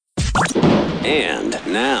And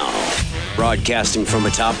now, broadcasting from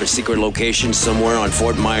atop a secret location somewhere on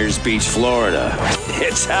Fort Myers Beach, Florida,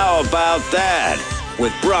 it's How About That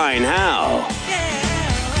with Brian Howe.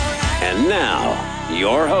 And now,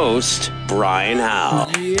 your host, Brian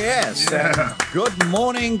Howe. Yes. Good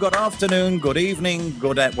morning, good afternoon, good evening,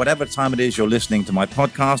 good at whatever time it is you're listening to my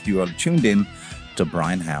podcast. You are tuned in to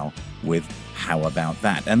Brian Howe with How About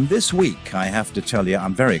That? And this week, I have to tell you,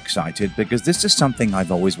 I'm very excited because this is something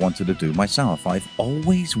I've always wanted to do myself. I've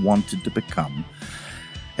always wanted to become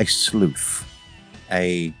a sleuth,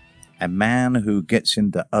 a man who gets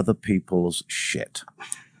into other people's shit.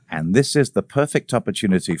 And this is the perfect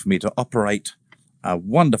opportunity for me to operate a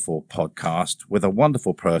wonderful podcast with a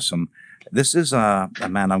wonderful person. This is a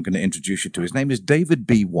man I'm going to introduce you to. His name is David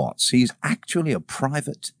B. Watts. He's actually a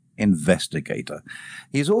private investigator.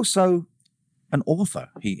 He's also an author.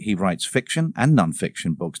 He writes fiction and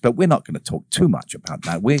non-fiction books, but we're not going to talk too much about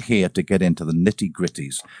that. We're here to get into the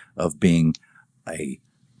nitty-gritties of being a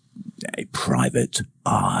private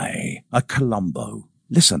eye, a Columbo.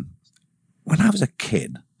 Listen, when I was a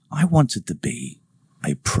kid, I wanted to be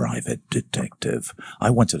a private detective. I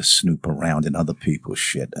wanted to snoop around in other people's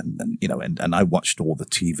shit, and I watched all the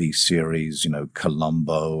TV series,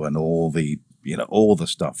 Columbo and all the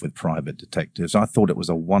stuff with private detectives. I thought it was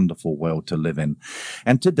a wonderful world to live in.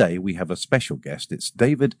 And today we have a special guest. It's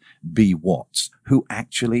David B. Watts, who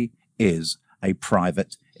actually is a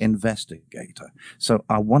private investigator. So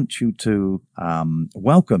I want you to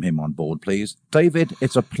welcome him on board, please. David,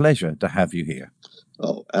 it's a pleasure to have you here.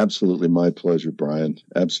 Oh, absolutely my pleasure, Brian.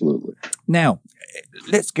 Absolutely. Now,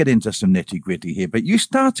 let's get into some nitty-gritty here. But you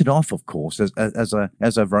started off, of course, as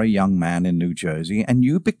a very young man in New Jersey, and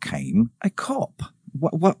you became a cop.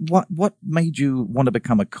 What made you want to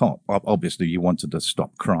become a cop? Obviously, you wanted to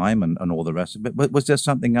stop crime and all the rest of it. But was there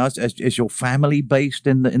something else? Is your family based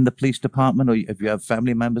in the police department, or if you have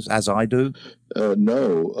family members, as I do?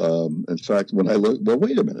 No. In fact, when I look, well,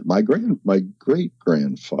 wait a minute. My great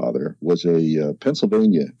grandfather was a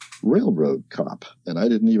Pennsylvania railroad cop, and I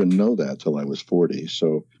didn't even know that till I was 40.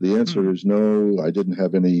 So the answer is no. I didn't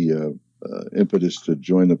have any impetus to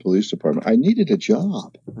join the police department. I needed a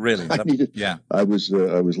job. Really? Yeah. I was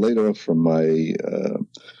laid off from my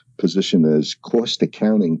position as cost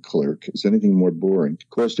accounting clerk. Is anything more boring?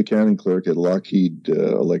 Cost accounting clerk at Lockheed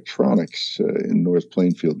Electronics in North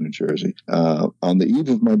Plainfield, New Jersey. On the eve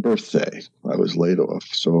of my birthday, I was laid off.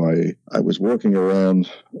 So I was walking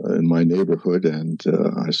around in my neighborhood, and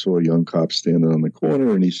I saw a young cop standing on the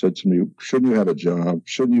corner, and he said to me, "Shouldn't you have a job?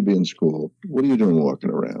 Shouldn't you be in school? What are you doing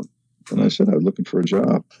walking around?" And I said, "I'm looking for a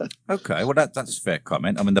job." Okay, well, that's a fair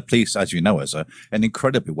comment. I mean, the police, as you know, is an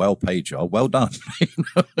incredibly well-paid job. Well done.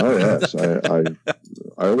 Oh, yes. I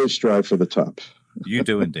always strive for the top. You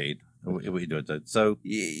do indeed. We do. So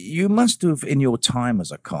you must have, in your time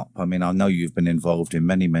as a cop, I mean, I know you've been involved in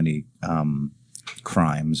many, many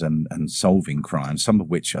crimes and solving crimes, some of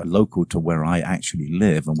which are local to where I actually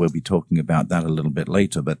live, and we'll be talking about that a little bit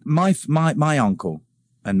later. But my uncle,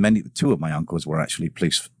 and two of my uncles were actually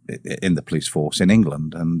in the police force in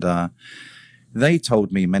England, and they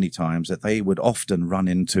told me many times that they would often run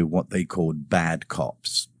into what they called bad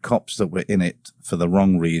cops that were in it for the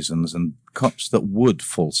wrong reasons, and cops that would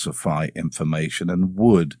falsify information and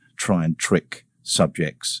would try and trick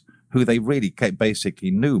subjects who they really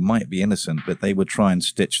basically knew might be innocent, but they would try and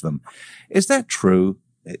stitch them. Is that true?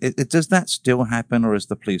 Does that still happen, or is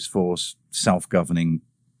the police force self-governing,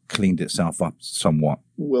 cleaned itself up somewhat?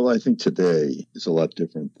 Well, I think today is a lot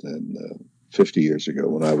different than 50 years ago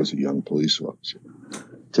when I was a young police officer.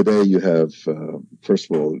 Today you have,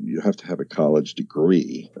 first of all, you have to have a college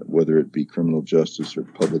degree, whether it be criminal justice or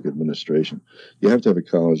public administration. You have to have a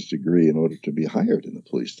college degree in order to be hired in the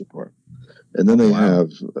police department. And then they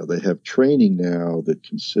have training now that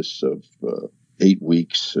consists of 8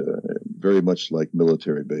 weeks, very much like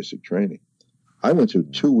military basic training. I went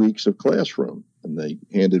through 2 weeks of classroom, and they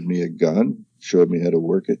handed me a gun, showed me how to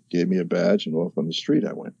work it, gave me a badge, and off on the street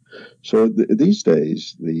I went. So these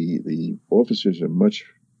days, the officers are much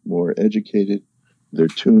more educated. They're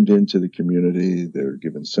tuned into the community. They're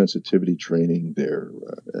given sensitivity training.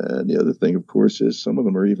 And the other thing, of course, is some of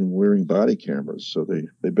them are even wearing body cameras, so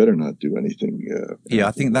they better not do anything.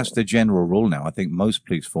 I think that's the general rule now. I think most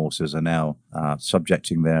police forces are now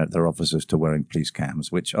subjecting their officers to wearing police cams,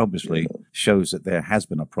 which obviously shows that there has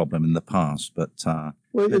been a problem in the past. But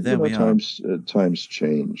there we are. Times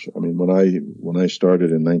change. I mean, when I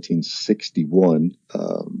started in 1961.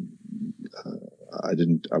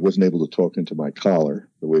 I wasn't able to talk into my collar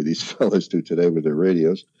the way these fellas do today with their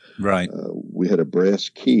radios. Right. we had a brass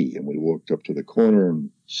key, and we walked up to the corner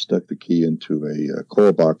and stuck the key into a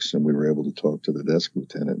call box, and we were able to talk to the desk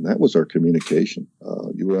lieutenant. And that was our communication.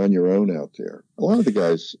 You were on your own out there. A lot of the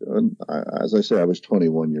guys, as I say, I was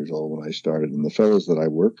 21 years old when I started, and the fellows that I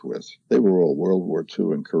worked with, they were all World War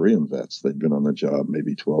II and Korean vets. They'd been on the job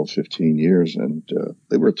maybe 12, 15 years, and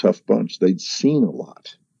they were a tough bunch. They'd seen a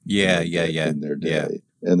lot. In their day,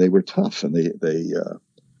 and they were tough, and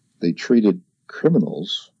they treated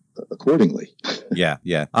criminals accordingly.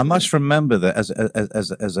 Yeah. I must remember that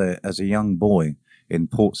as a young boy in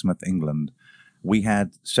Portsmouth, England, we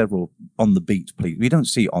had several on the beat police. We don't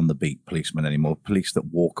see on the beat policemen anymore, police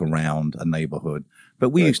that walk around a neighborhood, but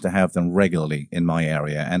we used to have them regularly in my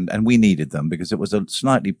area, and we needed them because it was a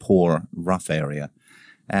slightly poor, rough area.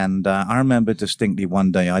 And I remember distinctly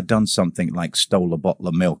one day I'd done something like stole a bottle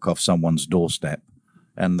of milk off someone's doorstep,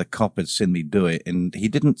 and the cop had seen me do it, and he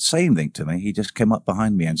didn't say anything to me. He just came up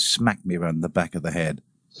behind me and smacked me around the back of the head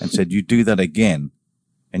and said, "You do that again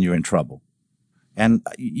and you're in trouble." And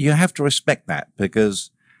you have to respect that,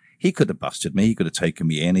 because he could have busted me. He could have taken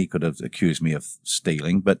me in. He could have accused me of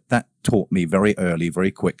stealing, but that taught me very early,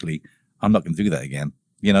 very quickly, I'm not going to do that again.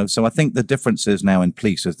 So I think the difference is now in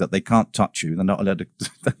police is that they can't touch you. They're not allowed to,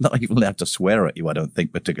 they're not even allowed to swear at you, I don't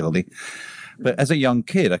think, particularly. But as a young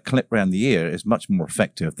kid, a clip round the ear is much more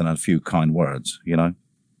effective than a few kind words,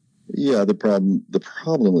 Yeah, the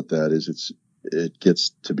problem with that is it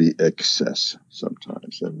gets to be excess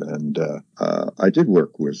sometimes, and I did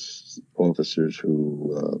work with officers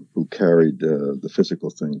who carried the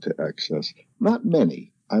physical thing to excess. Not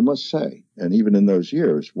many, I must say, and even in those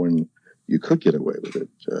years when you could get away with it,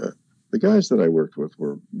 the guys that I worked with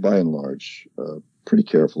were, by and large, pretty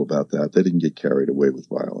careful about that. They didn't get carried away with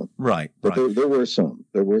violence. Right. But right. There were some.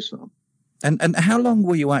 And how long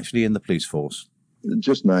were you actually in the police force?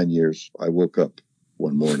 Just 9 years. I woke up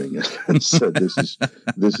one morning and said,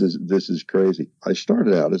 "This is crazy." I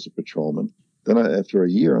started out as a patrolman. Then, after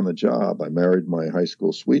a year on the job, I married my high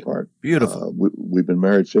school sweetheart. Beautiful. We've been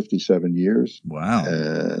married 57 years. Wow.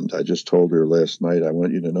 And I just told her last night, "I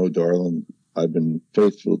want you to know, darling, I've been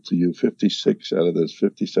faithful to you 56 out of those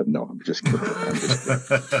 57. No, I'm just kidding.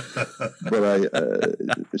 But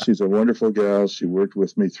she's a wonderful gal. She worked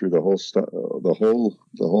with me through the whole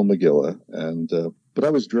Megillah. And but I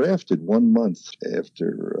was drafted 1 month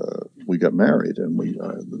after we got married, and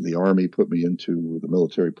the Army put me into the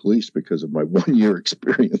military police because of my 1 year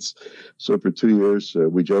experience. So for 2 years,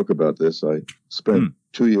 we joke about this. I spent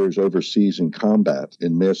 2 years overseas in combat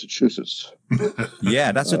in Massachusetts.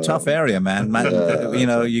 Yeah, that's a tough area, man.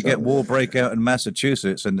 You get war break out in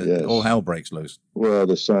Massachusetts, and all hell breaks loose. Well,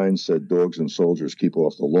 the sign said "Dogs and soldiers keep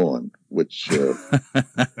off the lawn," which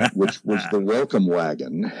was the welcome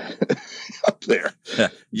wagon up there.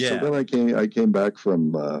 Yeah. So then I came back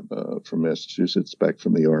from Massachusetts, back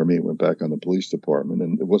from the Army, went back on the police department,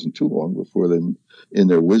 and it wasn't too long before they, in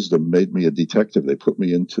their wisdom, made me a detective. They put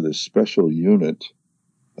me into this special unit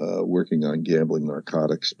working on gambling,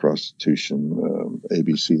 narcotics, prostitution,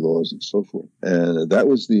 ABC laws, and so forth. And that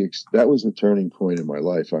was the turning point in my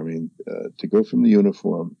life. I mean, to go from the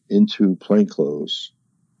uniform into plainclothes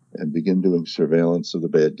and begin doing surveillance of the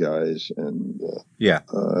bad guys and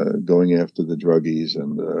going after the druggies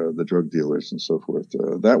and the drug dealers and so forth.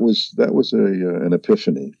 That was an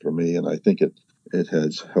epiphany for me, and I think it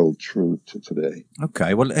has held true to today.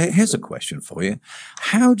 Okay, well, here's a question for you: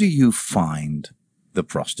 how do you find the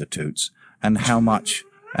prostitutes, and how much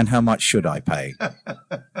should I pay?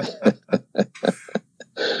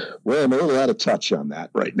 Well, I'm a little out of touch on that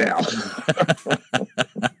right now.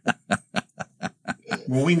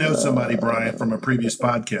 Well, we know somebody, Brian, from a previous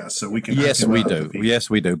podcast, so we can. Yes, we do. Yes,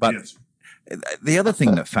 we do. But the other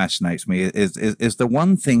thing that fascinates me is the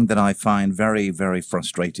one thing that I find very, very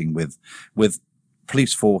frustrating with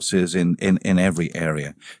police forces in every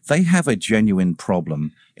area. They have a genuine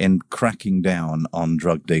problem in cracking down on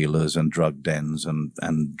drug dealers and drug dens and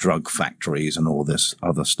drug factories and all this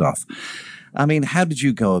other stuff. I mean, how did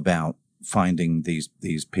you go about finding these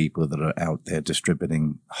people that are out there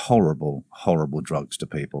distributing horrible, horrible drugs to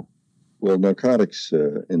people? Well, narcotics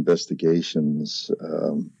investigations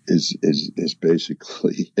is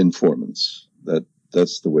basically informants.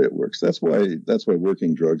 That's the way it works. That's why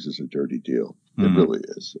working drugs is a dirty deal. It really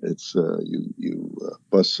is. It's you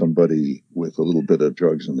bust somebody with a little bit of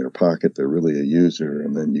drugs in their pocket. They're really a user,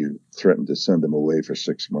 and then you threaten to send them away for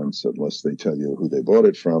 6 months unless they tell you who they bought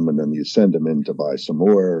it from, and then you send them in to buy some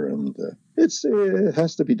more. And it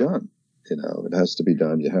has to be done. It has to be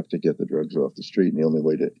done. You have to get the drugs off the street, and the only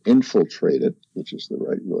way to infiltrate it, which is the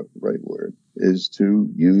right word, is to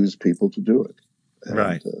use people to do it. And,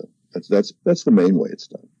 right. That's the main way it's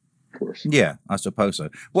done. force. Yeah, I suppose so.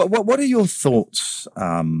 What are your thoughts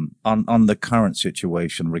on the current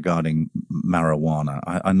situation regarding marijuana?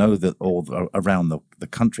 I know that around the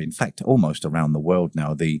country, in fact, almost around the world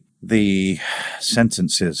now, the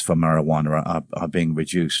sentences for marijuana are being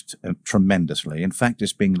reduced tremendously. In fact,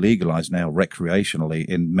 it's being legalized now recreationally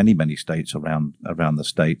in many states around the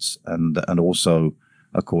states, and also,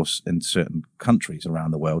 of course, in certain countries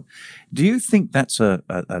around the world. Do you think that's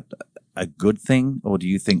a good thing, or do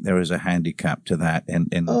you think there is a handicap to that?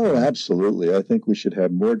 Oh, absolutely. I think we should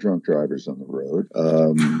have more drunk drivers on the road.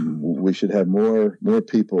 We should have more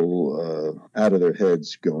people out of their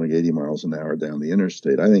heads going 80 miles an hour down the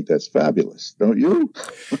interstate. I think that's fabulous, don't you?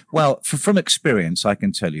 Well, from experience, I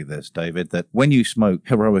can tell you this, David, that when you smoke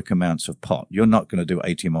heroic amounts of pot, you're not going to do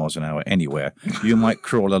 80 miles an hour anywhere. You might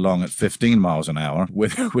crawl along at 15 miles an hour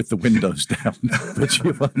with the windows down, but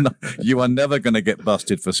you are never going to get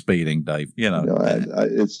busted for speeding, Dave.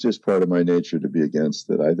 It's just part of my nature to be against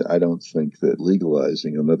it. I don't think that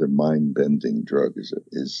legalizing another mind-bending drug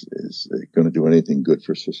is going to do anything good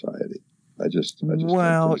for society. I just don't think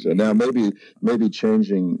so. Now maybe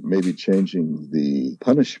changing the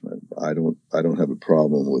punishment. I don't have a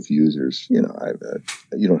problem with users. You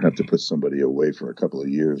don't have to put somebody away for a couple of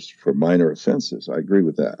years for minor offenses. I agree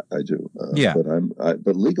with that. I do. Yeah.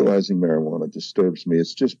 But legalizing marijuana disturbs me.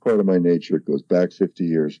 It's just part of my nature. It goes back 50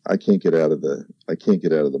 years. I can't get out of the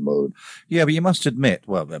mode. Yeah, but you must admit,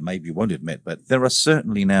 well, maybe you won't admit, but there are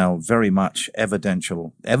certainly now very much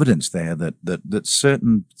evidence there that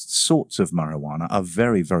certain sorts of marijuana are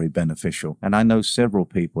very, very beneficial. And I know several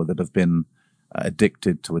people that have been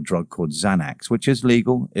addicted to a drug called Xanax, which is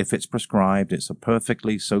legal if it's prescribed. It's a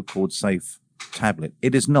perfectly so-called safe tablet.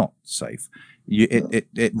 It is not safe.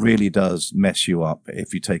 It really does mess you up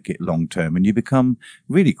if you take it long term, and you become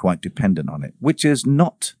really quite dependent on it, which is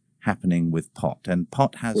not happening with pot. And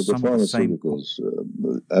pot has some of the same.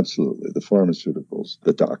 Absolutely. The pharmaceuticals,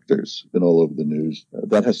 the doctors, been all over the news.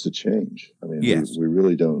 That has to change. I mean, yes. we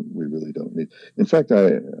really don't need. In fact,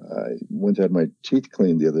 I went to have my teeth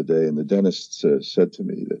cleaned the other day, and the dentist said to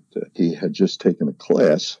me that he had just taken a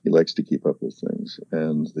class. He likes to keep up with things.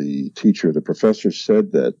 And the professor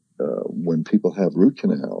said that when people have root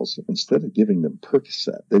canals, instead of giving them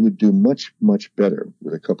Percocet, they would do much, much better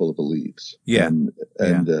with a couple of Aleve. Yeah.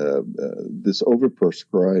 And this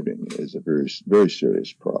overprescribing is a very, very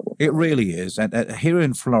serious problem. It really is. And here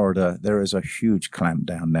in Florida, there is a huge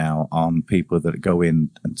clampdown now on people that go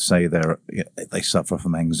in and say they suffer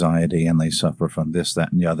from anxiety and they suffer from this,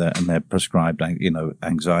 that, and the other, and they're prescribed,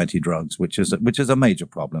 anxiety drugs, which is a major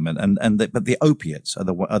problem. But the opiates are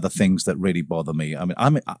the things that really bother me. I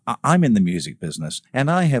mean, I'm in the music business,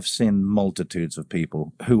 and I have seen multitudes of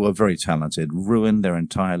people who are very talented ruin their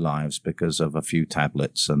entire lives because of a few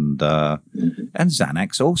tablets and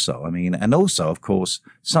Xanax also. I mean, and also, of course,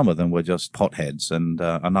 some of them were just potheads, and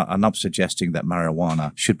I'm not suggesting that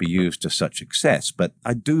marijuana should be used to such excess, but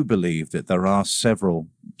I do believe that there are several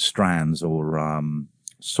strands or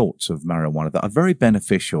sorts of marijuana that are very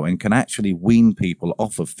beneficial and can actually wean people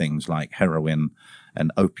off of things like heroin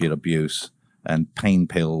and opiate abuse and pain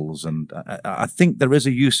pills, and I think there is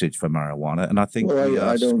a usage for marijuana, and I think we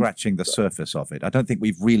are scratching the surface of it. I don't think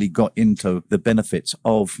we've really got into the benefits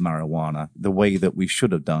of marijuana the way that we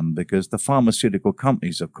should have done, because the pharmaceutical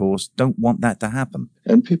companies, of course, don't want that to happen.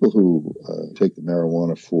 And people who take the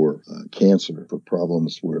marijuana for cancer, for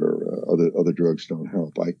problems where other drugs don't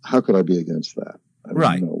help, how could I be against that?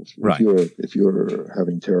 Right. If you're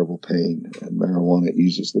having terrible pain and marijuana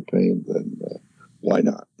eases the pain, then why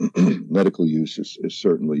not? Medical use is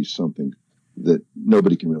certainly something that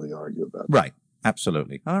nobody can really argue about. Right.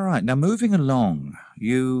 Absolutely. All right. Now, moving along,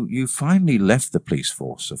 you finally left the police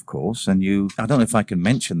force, of course, and I don't know if I can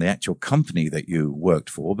mention the actual company that you worked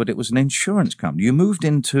for, but it was an insurance company. You moved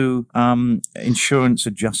into insurance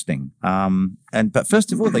adjusting. But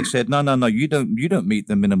first of all, they said, no, you don't meet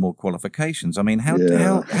the minimal qualifications. I mean, how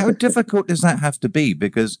difficult does that have to be?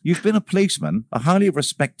 Because you've been a policeman, a highly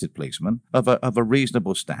respected policeman of a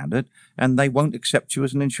reasonable standard, and they won't accept you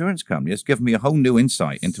as an insurance company. It's given me a whole new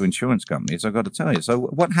insight into insurance companies, I've got to tell you. So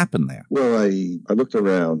what happened there? Well, I looked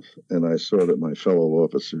around and I saw that my fellow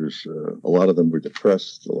officers, a lot of them were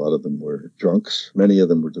depressed, a lot of them were drunks, many of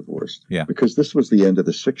them were divorced. Yeah. Because this was the end of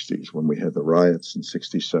the 60s when we had the riots in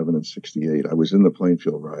 67 and 68. I was in the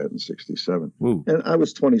Plainfield riot in 67. Ooh. And I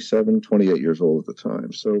was 28 years old at the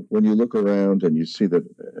time. So when you look around and you see that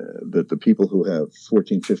the people who have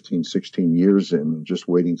 14, 15, 16 years in just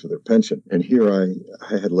waiting for their pension, and here I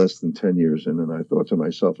had less than 10 years in, and I thought to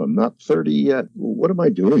myself, I'm not 30 yet. What am I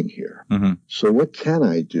doing here? Mm-hmm. So what can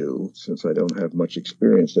I do, since I don't have much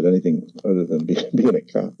experience at anything other than being a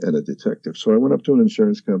cop and a detective? So I went up to an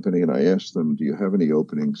insurance company and I asked them, do you have any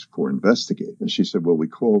openings for investigate? And she said, well, we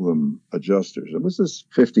call them adjusters. It was this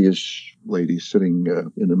 50-ish lady sitting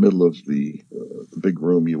in the middle of the big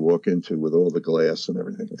room you walk into with all the glass and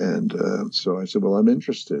everything. And so I said, well, I'm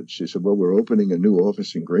interested. She said, well, we're opening a new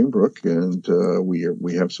office in Greenbrook, and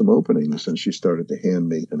we have some openings. And she started to hand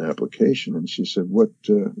me an application, and she said, what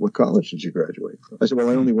college did you graduate from? I said, well,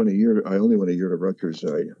 I only went a year to Rutgers.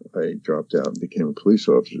 I dropped out and became a police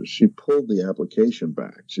officer. She pulled the application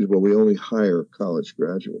back. She said, well, we only hire college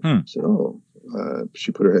graduates. I said, oh.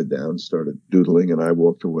 She put her head down, started doodling, and I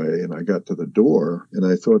walked away, and I got to the door, and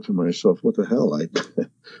I thought to myself, what the hell?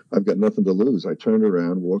 I've got nothing to lose. I turned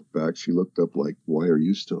around, walked back. She looked up like, why are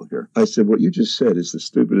you still here? I said, what you just said is the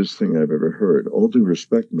stupidest thing I've ever heard. All due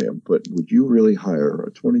respect, ma'am, but would you really hire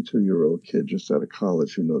a 22-year-old kid just out of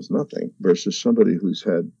college who knows nothing versus somebody who's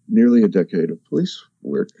had nearly a decade of police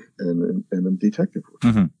work and detective work?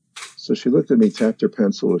 Mm-hmm. So she looked at me, tapped her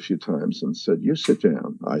pencil a few times, and said, you sit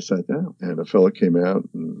down. I sat down. And a fellow came out,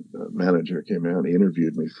 and a manager came out. He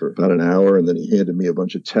interviewed me for about an hour, and then he handed me a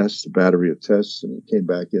bunch of tests, a battery of tests, and he came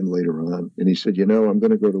back in later on. And he said, I'm going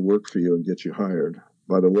to go to work for you and get you hired.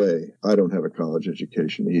 By the way, I don't have a college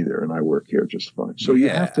education either, and I work here just fine. So you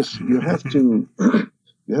have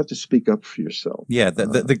to speak up for yourself. Yeah,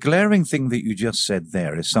 the glaring thing that you just said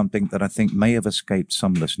there is something that I think may have escaped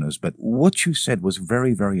some listeners, but what you said was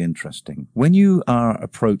very, very interesting. When you are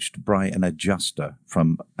approached by an adjuster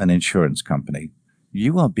from an insurance company,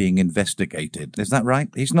 you are being investigated. Is that right?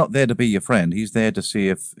 He's not there to be your friend. He's there to see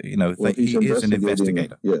if, he is an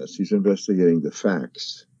investigator. Yes, he's investigating the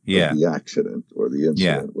facts. Of the accident or the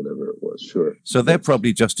incident, whatever it was. Sure. So they're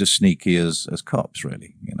probably just as sneaky as cops,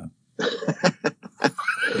 really,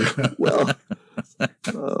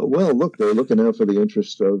 Well, look, they're looking out for the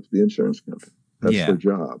interest of the insurance company. That's their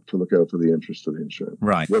job, to look out for the interest of the insurance.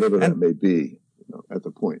 Right. Whatever that may be at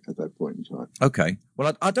that point in time. Okay.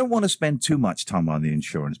 Well, I don't want to spend too much time on the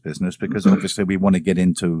insurance business because obviously we want to get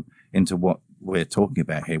into what we're talking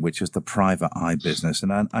about here, which is the private eye business.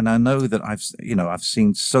 And I know that I've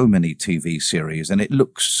seen so many TV series and it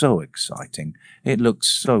looks so exciting. It looks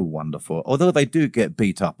so wonderful, although they do get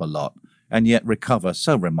beat up a lot and yet recover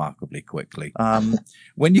so remarkably quickly.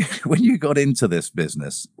 When you got into this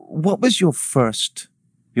business, what was your first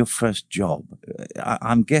job?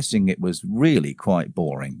 I'm guessing it was really quite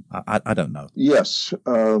boring. I don't know. Yes.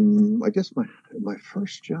 I guess my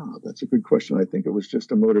first job, that's a good question. I think it was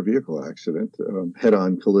just a motor vehicle accident,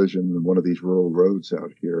 head-on collision on one of these rural roads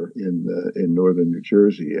out here in northern New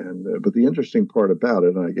Jersey. But the interesting part about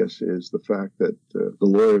it, I guess, is the fact that the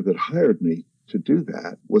lawyer that hired me to do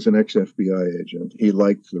that was an ex-FBI agent. He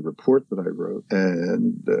liked the report that I wrote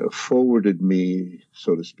and forwarded me,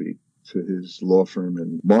 so to speak, to his law firm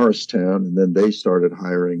in Morristown, and then they started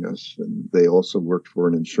hiring us, and they also worked for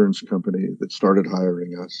an insurance company that started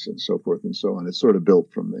hiring us, and so forth and so on. It sort of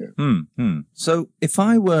built from there. So if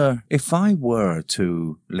I were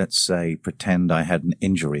to, let's say, pretend I had an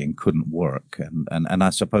injury and couldn't work, and I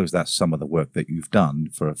suppose that's some of the work that you've done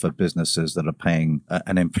for businesses that are paying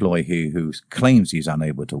an employee who claims he's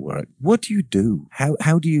unable to work, what do you do?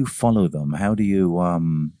 How do you follow them? How do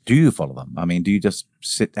you follow them? I mean, do you just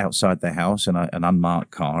sit outside their house in an unmarked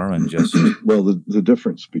car and just... Well, the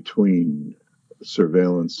difference between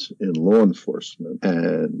surveillance in law enforcement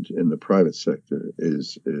and in the private sector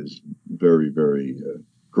is very, very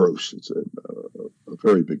gross. It's a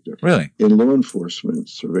very big difference. Really? In law enforcement,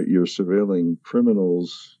 you're surveilling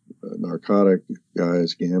criminals, narcotic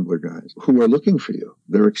guys, gambler guys, who are looking for you.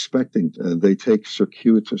 They're expecting, they take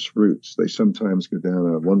circuitous routes. They sometimes go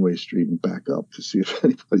down a one-way street and back up to see if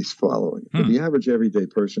anybody's following. But the average everyday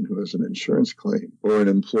person who has an insurance claim or an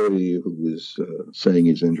employee who is saying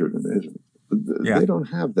he's injured and isn't, they don't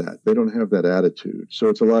have that. They don't have that attitude. So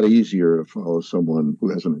it's a lot easier to follow someone who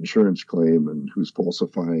has an insurance claim and who's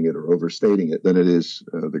falsifying it or overstating it than it is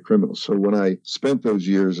the criminal. So when I spent those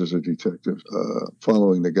years as a detective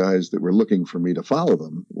following the guys that were looking for me to follow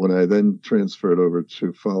them, when I then transferred over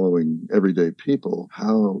to following everyday people,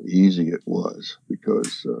 how easy it was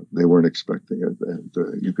because they weren't expecting it,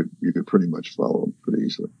 and you could pretty much follow them pretty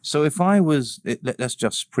easily. So if I was, let's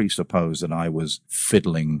just presuppose that I was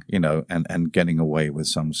fiddling, and getting away with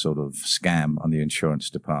some sort of scam on the insurance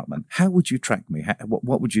department, how would you track me?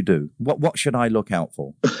 What would you do? What should I look out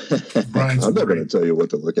for? I'm not going to tell you what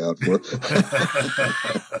to look out for.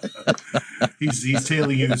 He's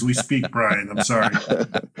tailing you as we speak, Brian. I'm sorry.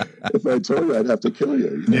 If I told you, I'd have to kill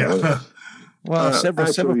you. Yeah. Well, several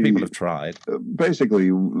Actually, people have tried. Basically,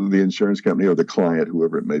 the insurance company or the client,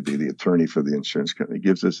 whoever it may be, the attorney for the insurance company,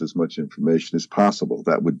 gives us as much information as possible.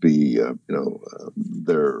 That would be,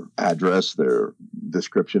 their address, their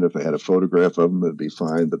description. If they had a photograph of them, it'd be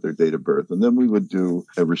fine, but their date of birth. And then we would do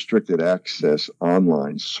a restricted access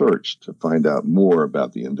online search to find out more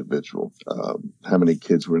about the individual, how many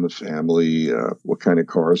kids were in the family, what kind of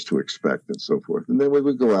cars to expect, and so forth. And then we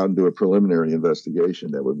would go out and do a preliminary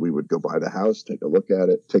investigation. We would go by the house, take a look at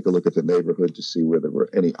it, take a look at the neighborhood to see where there were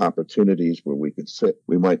any opportunities where we could sit.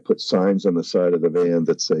 We might put signs on the side of the van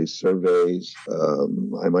that say surveys.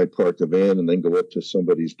 I might park the van and then go up to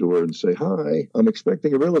somebody's door and say, "Hi, I'm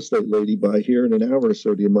expecting a real estate lady by here in an hour or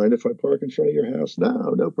so. Do you mind if I park in front of your house?"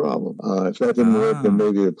 No problem. If that didn't work, then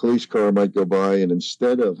maybe a police car might go by, and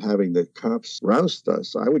instead of having the cops roust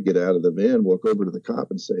us, I would get out of the van, walk over to the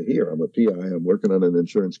cop and say, "Here, I'm a PI. I'm working on an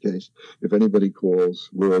insurance case. If anybody calls,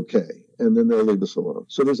 we're okay." And then they'll leave us alone.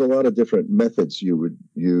 So there's a lot of different methods you would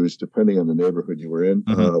use depending on the neighborhood you were in.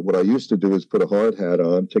 What I used to do is put a hard hat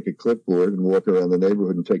on, take a clipboard, and walk around the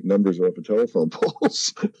neighborhood and take numbers off of telephone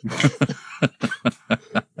poles.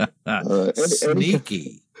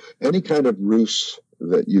 Sneaky. Any kind of ruse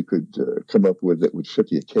that you could come up with that would fit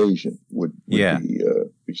the occasion would be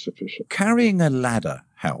sufficient. Carrying a ladder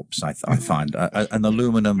helps, I find, an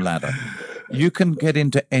aluminum ladder. You can get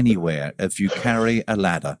into anywhere if you carry a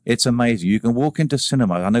ladder. It's amazing. You can walk into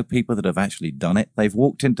cinemas. I know people that have actually done it. They've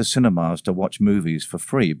walked into cinemas to watch movies for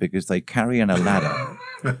free because they carry in a ladder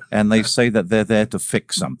and they say that they're there to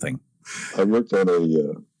fix something. I worked on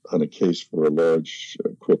a case for a large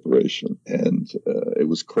corporation, and it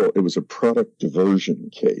was a product diversion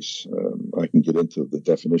case. I can get into the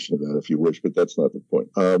definition of that if you wish, but that's not the point.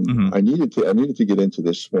 I needed to get into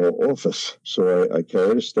this small office, so I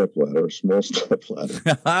carried a small step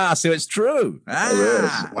ladder. So it's true.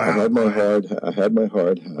 Yes, wow. I had my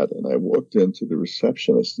hard hat, and I walked into the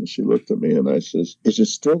receptionist, and she looked at me, and I says, "Is it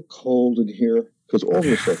still cold in here?" Because all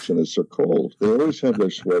receptionists are cold. They always have their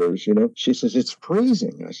sweaters, you know. She says, "It's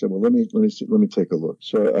freezing." I said, "Well, let me take a look."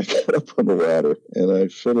 So I got up on the ladder and I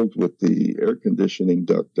fiddled with the air conditioning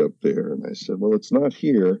duct up there. And I said, "Well, it's not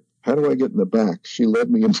here. How do I get in the back?" She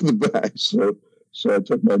led me into the back. So I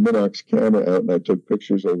took my Minox camera out and I took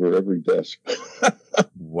pictures over every desk.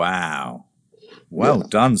 Wow. Well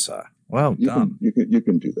done, sir. Well done. You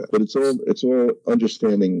can do that, but it's all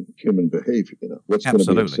understanding human behavior. You know, what's going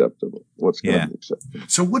to be acceptable, what's going to be acceptable.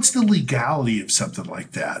 So, what's the legality of something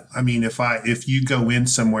like that? I mean, if you go in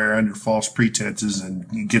somewhere under false pretenses and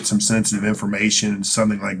you get some sensitive information and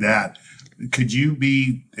something like that, could you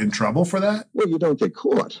be in trouble for that? Well, you don't get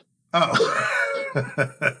caught. Oh.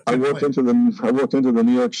 I walked into the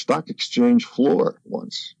New York Stock Exchange floor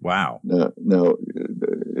once. Wow. Now,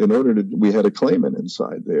 we had a claimant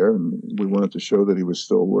inside there, and we wanted to show that he was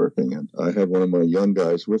still working. And I had one of my young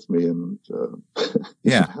guys with me, and he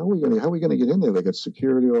said, "How are we going to get in there? They got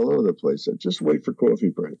security all over the place." I said, "Just wait for coffee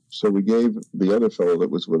break." So we gave the other fellow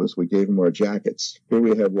that was with us, we gave him our jackets. Here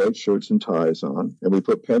we had white shirts and ties on, and we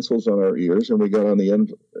put pencils on our ears, and we got on the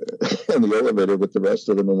end and the elevator with the rest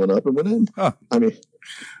of them and went up and went in. Oh. I mean,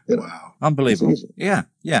 wow. Unbelievable. Yeah.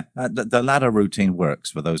 The ladder routine works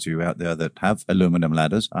for those of you out there that have aluminum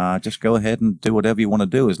ladders. Just go ahead and do whatever you want to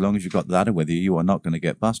do. As long as you've got the ladder with you, you are not going to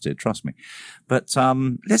get busted. Trust me. But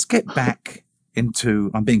let's get back into,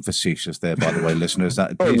 I'm being facetious there, by the way, listeners.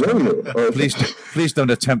 Please don't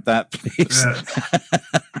attempt that, please.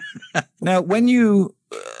 Now, when you...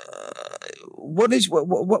 What was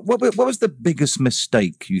the biggest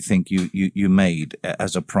mistake you think you made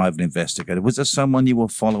as a private investigator? Was there someone you were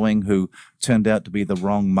following who turned out to be the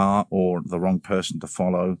wrong mark or the wrong person to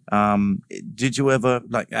follow? Did you ever,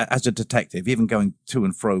 like, as a detective, even going to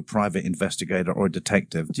and fro, private investigator or a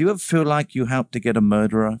detective, do you ever feel like you helped to get a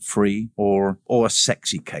murderer free or a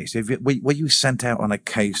sexy case? Were you sent out on a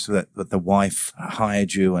case that the wife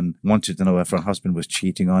hired you and wanted to know if her husband was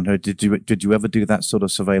cheating on her? Did you ever do that sort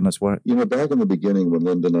of surveillance work? You know, back in the beginning when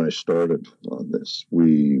Linda and I started on this,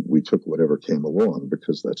 we took whatever came along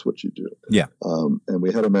because that's what you do. Yeah. And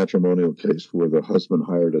we had a matrimonial case where the husband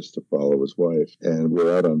hired us to follow his wife, and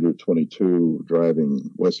we're out on Route 22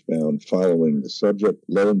 driving westbound following the subject.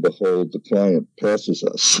 Lo and behold, the client passes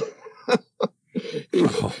us.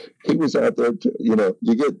 He was out there, you know,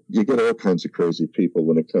 you get all kinds of crazy people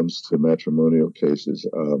when it comes to matrimonial cases.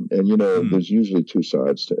 And, you know, there's usually two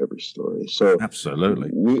sides to every story. So absolutely,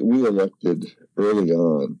 we elected early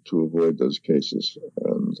on to avoid those cases,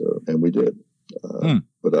 and we did.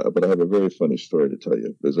 But I have a very funny story to tell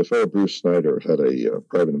you. There's a fellow, Bruce Snyder, had a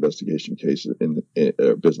private investigation case in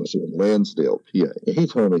business in Lansdale, PA. And he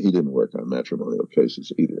told me he didn't work on matrimonial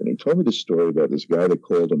cases either. And he told me the story about this guy that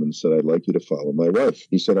called him and said, "I'd like you to follow my wife."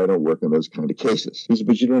 He said, "I don't work on those kind of cases." He said,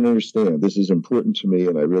 "But you don't understand. This is important to me."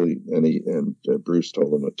 And I really, and Bruce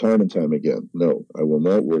told him time and time again, "No, I will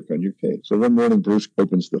not work on your case." So one morning, Bruce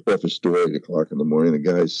opens the office door at 8 o'clock in the morning. The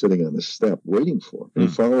guy's sitting on the step waiting for him. And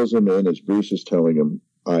he follows him in as Bruce is telling him,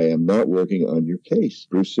 "I am not working on your case."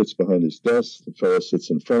 Bruce sits behind his desk. The fellow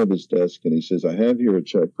sits in front of his desk, and he says, "I have here a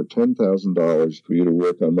check for $10,000 for you to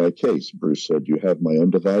work on my case." Bruce said, "You have my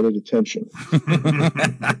undivided attention."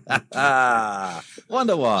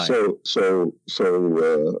 Wonder why. So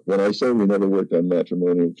when I say we never worked on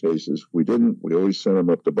matrimonial cases, we didn't. We always sent him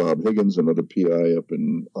up to Bob Higgins, another PI up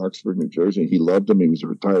in Oxford, New Jersey. He loved him. He was a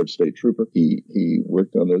retired state trooper. He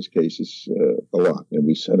worked on those cases a lot, and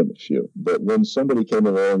we sent him a few. But when somebody came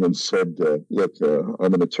along and said, "Look,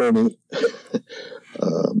 I'm an attorney.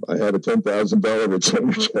 I have a $10,000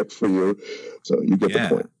 retainer check for you," so you get the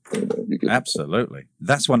point. Absolutely.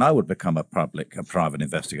 That's when I would become a private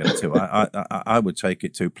investigator too. I would take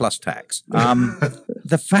it to plus tax.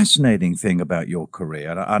 The fascinating thing about your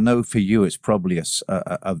career, I know for you it's probably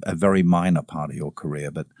a very minor part of your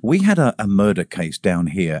career, but we had a murder case down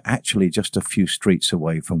here, actually just a few streets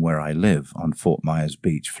away from where I live on Fort Myers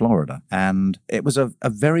Beach, Florida. And it was a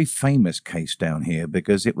very famous case down here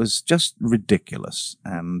because it was just ridiculous.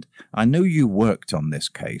 And I knew you worked on this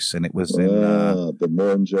case, and it was in the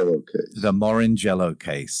Morangello case. The Morangello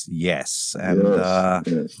case, yes. And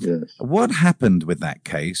yes. What happened with that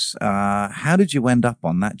case? How did you end up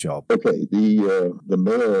on that job? Okay,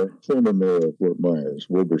 the former mayor of Fort Myers,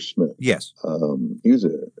 Wilbur Smith. Yes. He was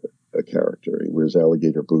a character. He wears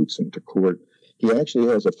alligator boots into court. He actually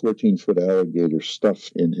has a 14-foot alligator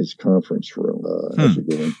stuffed in his conference room as you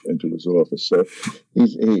go into his office. So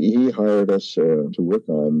he hired us to work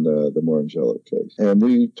on the Morangello case. And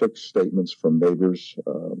we took statements from neighbors.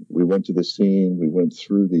 We went to the scene. We went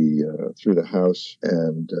through the house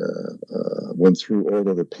and went through all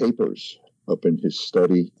of the papers up in his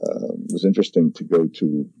study. It was interesting to go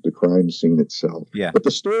to the crime scene itself. Yeah. But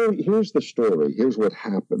here's the story. Here's what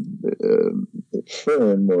happened.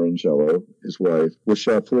 Fern Morangello, his wife, was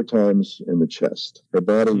shot 4 times in the chest. Her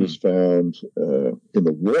body was found in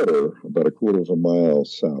the water about a quarter of a mile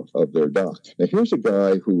south of their dock. Now, here's a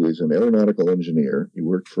guy who is an aeronautical engineer. He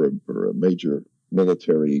worked for a major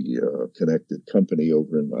military connected company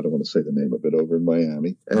over in, I don't want to say the name of it, over in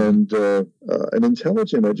Miami, and an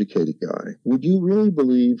intelligent, educated guy. Would you really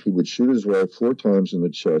believe he would shoot his wife 4 times in the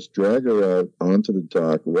chest, drag her out onto the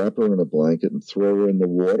dock, wrap her in a blanket, and throw her in the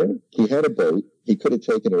water? He had a boat. He could have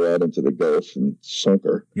taken her out into the Gulf and sunk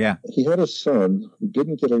her. Yeah. He had a son who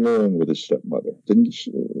didn't get along with his stepmother.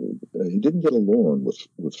 He didn't get along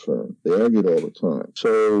with Fern. They argued all the time.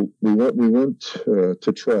 So we went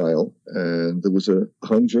to trial, and there was a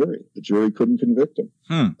hung jury. The jury couldn't convict him.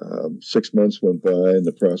 6 months went by, and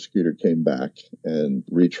the prosecutor came back and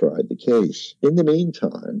retried the case. In the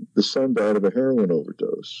meantime, the son died of a heroin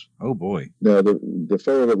overdose. Oh, boy. Now, the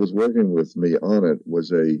fellow that was working with me on it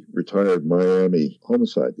was a retired Miami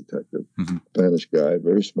homicide detective, Spanish guy,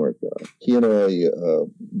 very smart guy. He and I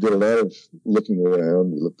did a lot of looking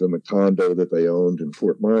around. We looked in the condo that they owned in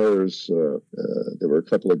Fort Myers. There were a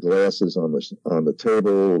couple of glasses on the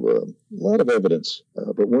table, a lot of evidence.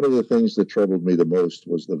 But one of the things that troubled me the most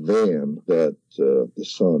was the van that the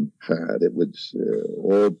son had. It was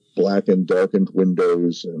all black and darkened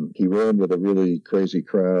windows, and he ran with a really crazy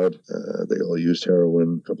crowd. They all used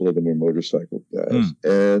heroin. A couple of them were motorcycle guys.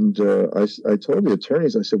 And I told the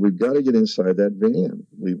attorneys, I said, we've got to get inside that van.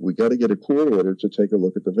 We got to get a court order to take a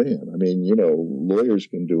look at the van. I mean, lawyers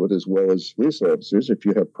can do it as well as police officers. If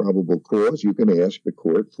you have probable cause, you can ask the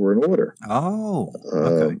court for an order. Oh,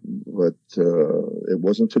 okay. But it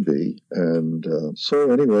wasn't to be. And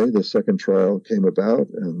so anyway, the second trial came about,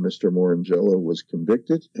 and Mr. Morangello was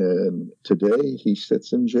convicted. And today he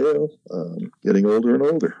sits in jail, getting older and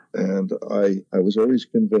older. And I was always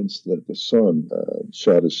convinced that the son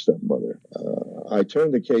shot his stepmother. I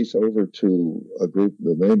turned the case over to a group.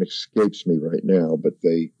 The name escapes me right now, but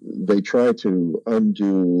they try to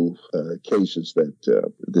undo cases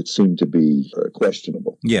that seem to be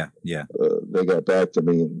questionable. Yeah. They got back to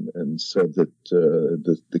me and said that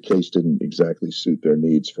the case didn't exactly suit their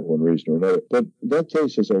needs for one reason or another. But that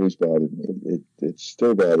case has always bothered me. It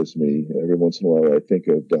still bothers me. Every once in a while, I think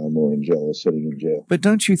of Don Morangello sitting in jail. But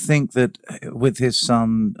don't you think that with his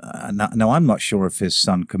son, now I'm not sure if his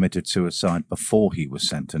son committed suicide before he was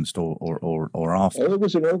sentenced or after. Oh, it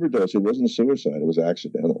was an overdose. It wasn't suicide. It was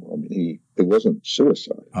accidental. I mean, it wasn't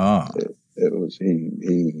suicide. It was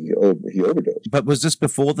he overdosed. But was this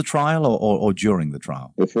before the trial or during the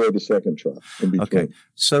trial? Before the second trial. In between. Okay.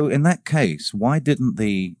 So in that case, why didn't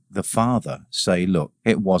the father say, look,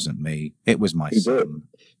 it wasn't me, it was my son?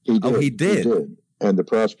 He did. Oh, he did. He did. And the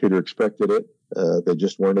prosecutor expected it. They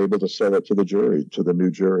just weren't able to sell it to the jury, to the new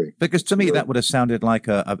jury. Because to me, that would have sounded like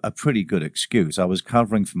a pretty good excuse. I was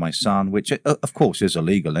covering for my son, which, of course, is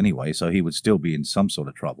illegal anyway, so he would still be in some sort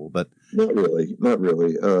of trouble. But not really.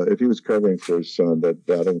 If he was covering for his son, I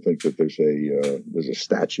don't think that there's a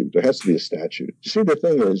statute. There has to be a statute. See, the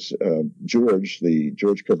thing is, George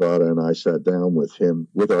Cavada and I sat down with him,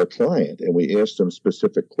 with our client, and we asked him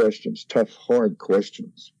specific questions, tough, hard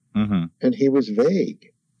questions. Mm-hmm. And he was vague.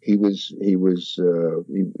 He wouldn't,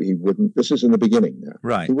 this is in the beginning now.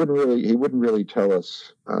 Right. He wouldn't really tell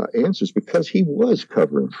us answers because he was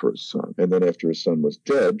covering for his son. And then after his son was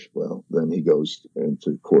dead, well, then he goes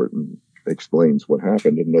into court and explains what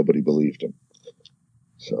happened, and nobody believed him.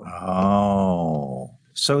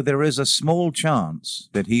 So there is a small chance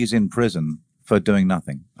that he's in prison for doing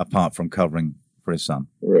nothing apart from covering for his son.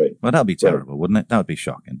 Right. Well, that would be terrible, wouldn't it? That would be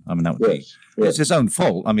shocking. I mean, that would be. Yes. It's his own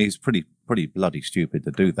fault. I mean, he's pretty bloody stupid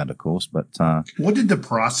to do that, of course. But what did the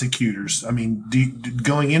prosecutors? I mean,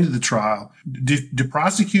 going into the trial, do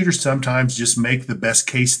prosecutors sometimes just make the best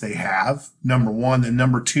case they have? Number one, and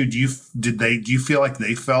number two, do you feel like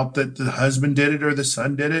they felt that the husband did it or the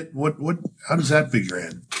son did it? How does that figure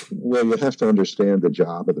in? Well, you have to understand the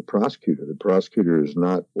job of the prosecutor. The prosecutor is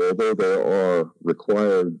not, although they are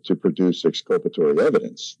required to produce exculpatory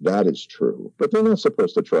evidence, that is true. But they're not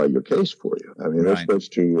supposed to try your case for you. I mean, right.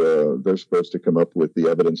 They're supposed to come up with the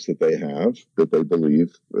evidence that they have, that they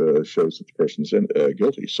believe shows that the person's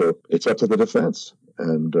guilty. So it's up to the defense.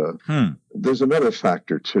 And there's another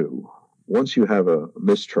factor, too. Once you have a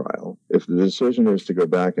mistrial, if the decision is to go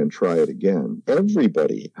back and try it again,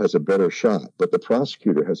 everybody has a better shot, but the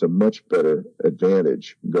prosecutor has a much better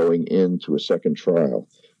advantage going into a second trial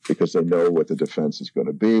because they know what the defense is going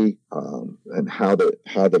to be and how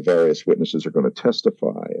the various witnesses are going to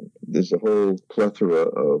testify. And there's a whole plethora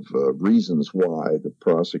of reasons why the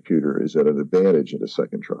prosecutor is at an advantage in a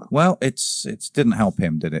second trial. Well, it didn't help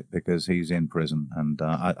him, did it? Because he's in prison, and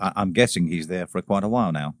I'm guessing he's there for quite a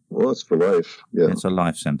while now. Well, it's for life. Yeah, it's a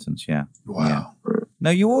life sentence. Yeah. Wow. Yeah. Right. Now,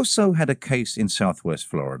 you also had a case in Southwest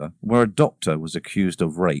Florida where a doctor was accused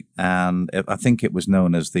of rape, and I think it was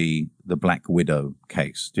known as the Black Widow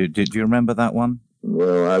case. Did you remember that one?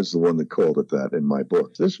 Well, I was the one that called it that in my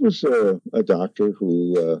book. This was a doctor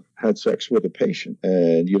who had sex with a patient,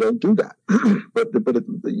 and you don't do that. but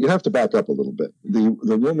you have to back up a little bit.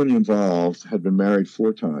 The woman involved had been married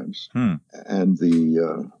 4 times, and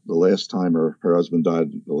the last time her husband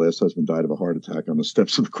died, the last husband died of a heart attack on the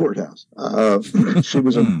steps of the courthouse.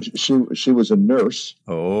 She was a nurse.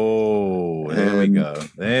 Oh,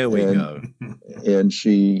 there we go. And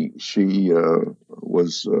she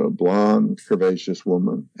was a blonde, curvaceous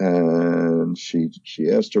woman, and she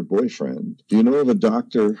asked her boyfriend, "Do you know of a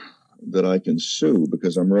doctor that I can sue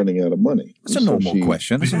because I'm running out of money?" It's a normal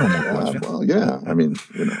question. It's a normal question. Well, yeah. I mean,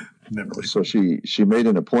 So she made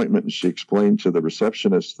an appointment, and she explained to the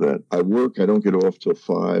receptionist that I don't get off till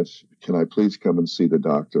 5. Can I please come and see the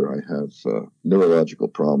doctor? I have neurological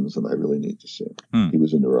problems and I really need to see him. He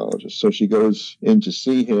was a neurologist. So she goes in to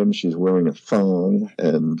see him. She's wearing a thong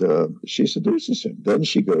and she seduces him. Then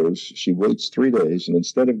she waits 3 days, and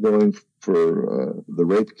instead of going for the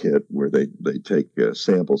rape kit where they take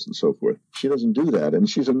samples and so forth, she doesn't do that. And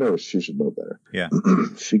she's a nurse. She should know better. Yeah.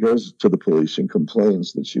 She goes to the police and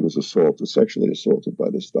complains that she was sexually assaulted by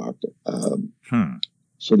this doctor.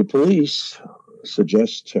 So the police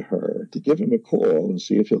suggests to her to give him a call and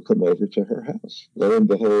see if he'll come over to her house. Lo and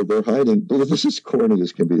behold, they're hiding. This is corny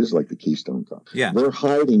as can be. This is like the Keystone Cop. Yeah. They're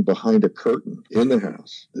hiding behind a curtain in the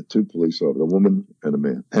house. The 2 police officers, a woman and a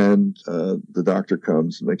man. And the doctor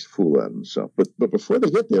comes and makes a fool out of himself. But before they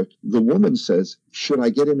get there, the woman says, "Should I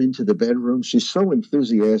get him into the bedroom?" She's so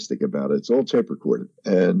enthusiastic about it. It's all tape recorded.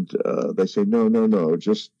 And they say, no,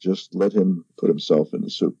 just let him put himself in the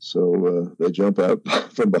soup. So they jump out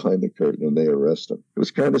from behind the curtain and they arrest him. It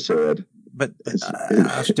was kind of sad. But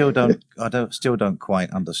I still don't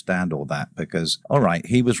quite understand all that, because all right,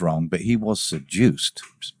 he was wrong, but he was seduced,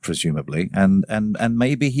 presumably, and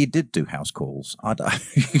maybe he did do house calls.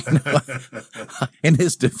 In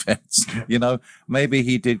his defense, maybe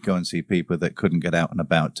he did go and see people that couldn't get out and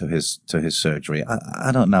about to his surgery.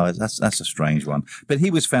 I don't know. That's a strange one. But he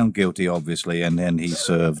was found guilty, obviously, and then he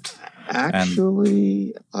served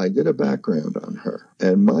Actually, I did a background on her,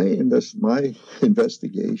 and my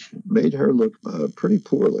investigation made her look pretty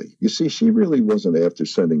poorly. You see, she really wasn't after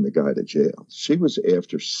sending the guy to jail. She was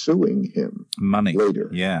after suing him Money. later.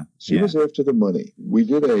 Yeah. She was after the money. We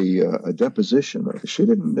did a deposition of her. She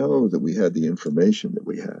didn't know that we had the information that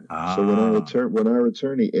we had. So when our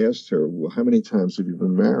attorney asked her, well, how many times have you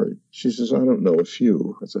been married? She says, I don't know, a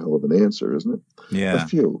few. That's a hell of an answer, isn't it? Yeah. A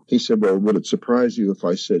few. He said, well, would it surprise you if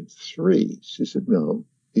I said 3? She said, no.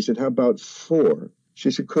 He said, how about 4?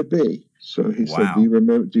 She said, could be. So he said, do you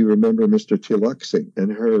remember Mr. Tiluxing?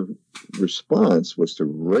 And her response was to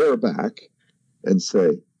rear back and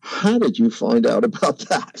say, how did you find out about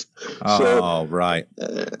that? Oh, right.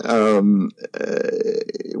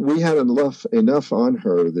 We had enough on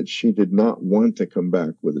her that she did not want to come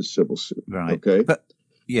back with a civil suit. Right. Okay. But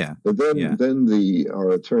yeah. But then our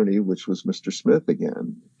attorney, which was Mr. Smith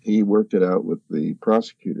again, he worked it out with the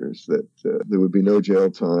prosecutors that there would be no jail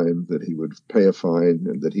time, that he would pay a fine,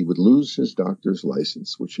 and that he would lose his doctor's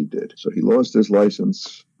license, which he did. So he lost his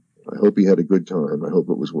license. I hope he had a good time. I hope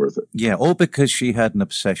it was worth it. Yeah, all because she had an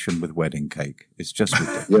obsession with wedding cake. It's just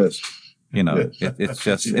ridiculous. Yes. You know, Yes. it's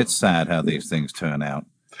just, it's sad how these things turn out.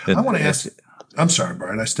 I want to ask, I'm sorry,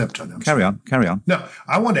 Brian, I stepped on you. Carry on. No,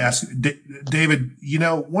 I want to ask, David, you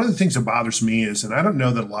know, one of the things that bothers me is, and I don't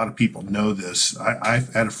know that a lot of people know this,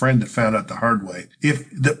 I've had a friend that found out the hard way. If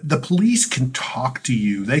the police can talk to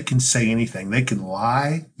you, they can say anything. They can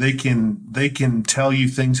lie. They can tell you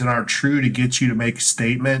things that aren't true to get you to make a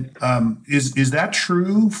statement. Is that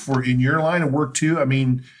true for in your line of work too? I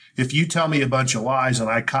mean, if you tell me a bunch of lies and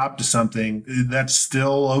I cop to something, that's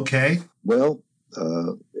still okay? Well,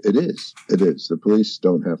 it is. It is. The police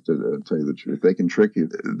don't have to tell you the truth. They can trick you.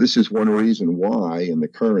 This is one reason why, in the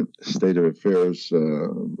current state of affairs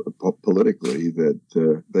politically,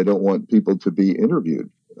 that they don't want people to be interviewed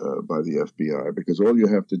by the FBI, because all you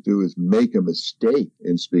have to do is make a mistake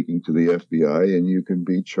in speaking to the FBI, and you can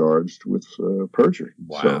be charged with perjury.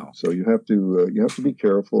 Wow! So you have to be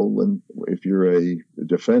careful when, if you're a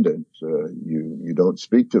defendant, you don't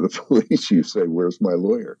speak to the police. You say, "Where's my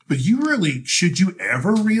lawyer?" But should you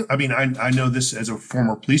ever I mean, I know this as a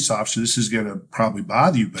former police officer, this is going to probably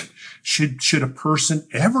bother you, but should a person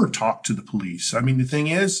ever talk to the police? I mean, the thing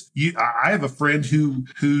is, I have a friend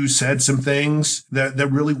who said some things that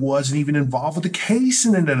really wasn't even involved with the case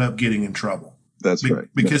and ended up getting in trouble. That's right.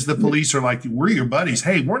 Because the police are like, we're your buddies.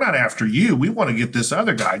 Hey, we're not after you. We want to get this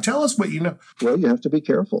other guy. Tell us what you know. Well, you have to be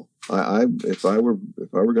careful. If I were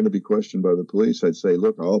going to be questioned by the police, I'd say,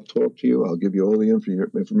 look, I'll talk to you. I'll give you all the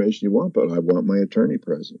information you want, but I want my attorney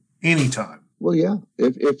present. Anytime. Well, yeah.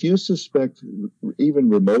 If you suspect even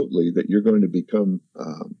remotely that you're going to become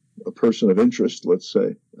a person of interest, let's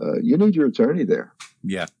say, you need your attorney there.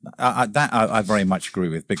 Yeah, I very much agree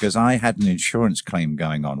with, because I had an insurance claim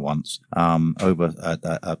going on once over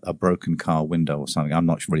a broken car window or something. I'm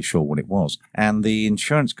not really sure what it was. And the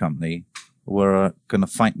insurance company were going to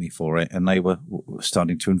fight me for it, and they were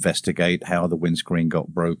starting to investigate how the windscreen got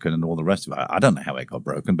broken and all the rest of it. I don't know how it got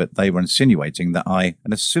broken, but they were insinuating that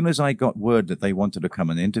and as soon as I got word that they wanted to come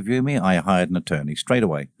and interview me, I hired an attorney straight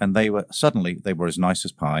away. And they were as nice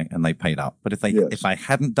as pie, and they paid up. But if I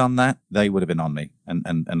hadn't done that, they would have been on me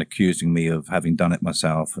and accusing me of having done it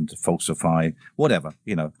myself and to falsify whatever.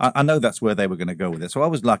 You know, I know that's where they were going to go with it. So I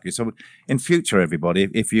was lucky. So in future, everybody,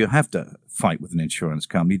 if you have to fight with an insurance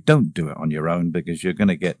company, don't do it on your own, because you're going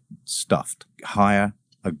to get stuffed. Hire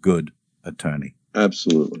a good attorney.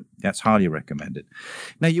 Absolutely. That's highly recommended.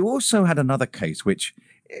 Now, you also had another case, which,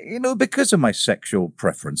 you know, because of my sexual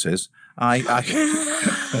preferences, I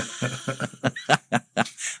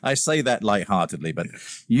I say that lightheartedly, but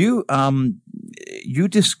you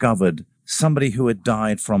discovered somebody who had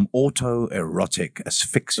died from autoerotic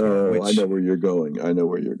asphyxia. I know where you're going. Yeah,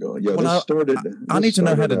 well, I need to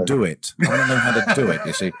know how to do it. I want to know how to do it,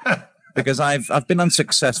 you see. Because I've been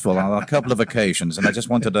unsuccessful on a couple of occasions, and I just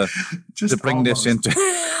wanted to bring this into.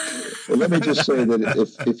 Well, let me just say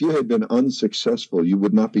that if you had been unsuccessful, you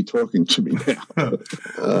would not be talking to me now.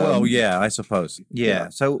 Well, yeah, I suppose. Yeah.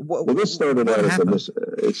 So this started out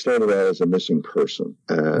as a missing person,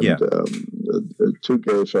 and two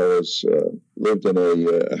gay fellows lived in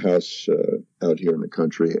a house out here in the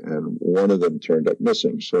country, and one of them turned up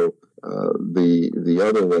missing. So the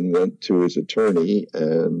other one went to his attorney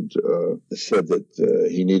and said that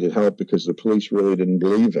he needed help because the police really didn't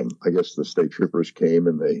believe him. I guess the state troopers came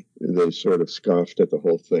and they they sort of scoffed at the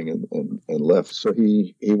whole thing and left. So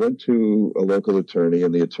he went to a local attorney,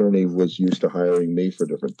 and the attorney was used to hiring me for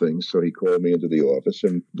different things. So he called me into the office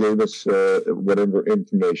and gave us whatever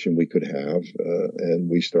information we could have, and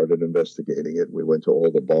we started investigating it. We went to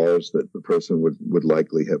all the bars that the person would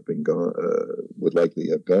likely have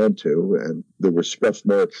gone to, and there were scuff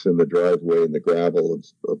marks in the driveway and the gravel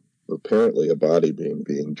of apparently a body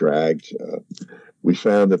being dragged. We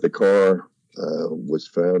found that the car was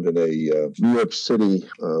found in a New York City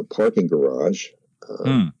parking garage.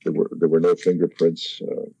 There were no fingerprints.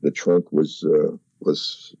 The trunk was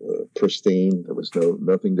pristine. There was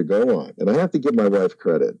nothing to go on. And I have to give my wife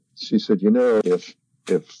credit. She said, if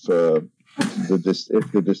the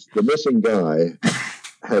missing guy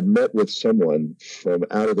had met with someone from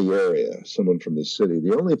out of the area, someone from the city.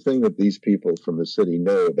 The only thing that these people from the city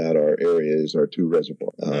know about our area is our two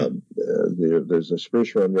reservoirs. There's a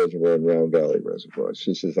Spruce Run Reservoir and Round Valley Reservoir.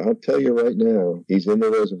 She says, I'll tell you right now, he's in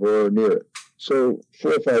the reservoir or near it. So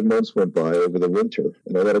 4 or 5 months went by over the winter,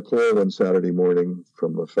 and I got a call one Saturday morning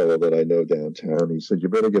from a fellow that I know downtown. He said, you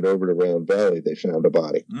better get over to Round Valley. They found a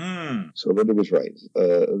body. So Linda was right.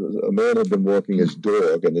 A man had been walking his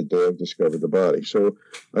dog, and the dog discovered the body. So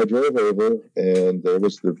I drove over, and there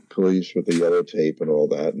was the police with the yellow tape and all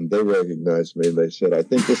that, and they recognized me, and they said, I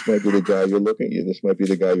think this might be the guy you're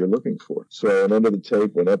looking for. So I went under the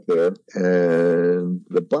tape, went up there, and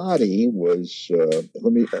the body was,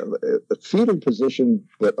 fetal position,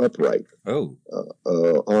 but upright.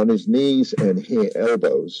 On his knees and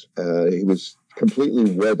elbows. He was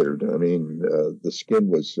completely weathered. I mean, the skin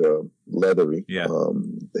was leathery. Yeah.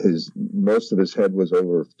 Most of his head was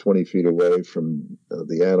over 20 feet away from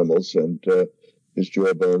the animals, and his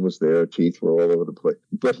jawbone was there. Teeth were all over the place.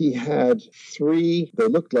 But he had 3, they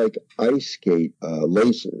looked like ice skate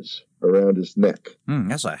laces around his neck.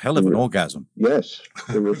 That's a hell of an orgasm. Yes.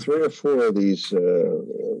 There were 3 or 4 of these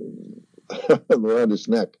around his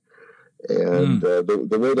neck. And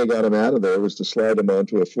the way they got him out of there was to slide him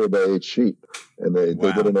onto a 4x8 sheet. And they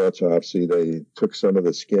did an autopsy. They took some of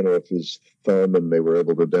the skin off his thumb, and they were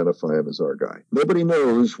able to identify him as our guy. Nobody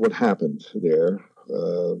knows what happened there,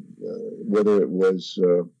 whether it was...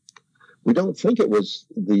 we don't think it was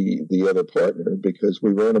the other partner, because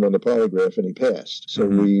we ran him on the polygraph and he passed. So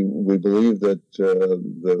we believe that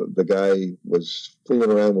the guy was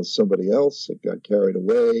fooling around with somebody else. It got carried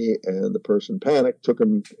away, and the person panicked, took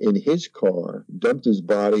him in his car, dumped his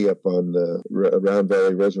body up on the Round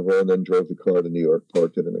Valley Reservoir, and then drove the car to New York,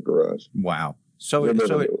 parked it in a garage. Wow.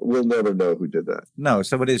 We'll never know who did that. No,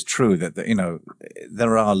 so it is true that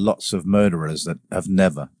there are lots of murderers that have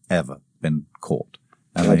never, ever been caught.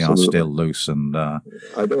 And Absolutely. They are still loose, and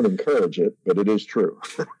I don't encourage it, but it is true.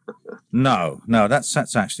 No,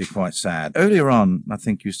 that's actually quite sad. Earlier on, I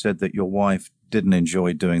think you said that your wife didn't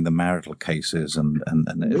enjoy doing the marital cases, and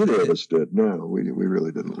neither of us did. No, we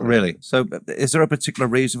really didn't. Really? So, is there a particular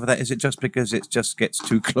reason for that? Is it just because it just gets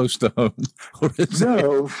too close to home, or is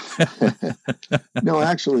no? No,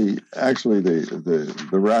 actually, the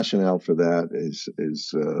rationale for that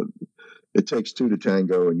is. It takes 2 to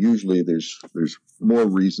tango, and usually there's more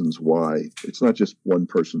reasons why. It's not just one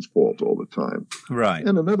person's fault all the time. Right.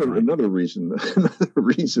 And another reason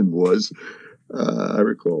was, I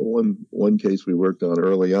recall one case we worked on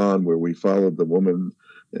early on where we followed the woman,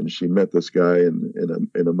 and she met this guy in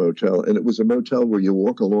a motel, and it was a motel where you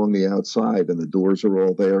walk along the outside and the doors are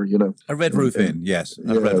all there, A red roof inn, yes.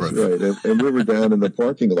 Red roof. Right. And we were down in the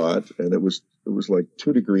parking lot, and it was like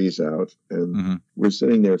 2 degrees out, and we're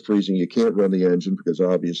sitting there freezing. You can't run the engine because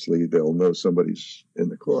obviously they'll know somebody's in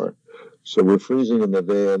the car. So we're freezing in the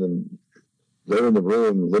van, and they're in the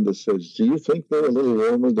room. Linda says, "Do you think they're a little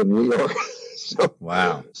warmer than we are?"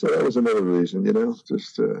 Wow. So that was another reason,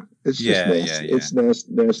 just it's just nasty. Yeah. It's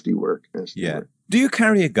nasty work. Work. Do you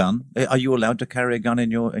carry a gun? Are you allowed to carry a gun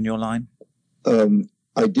in your line?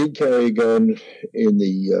 I did carry a gun in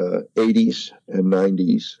the 80s and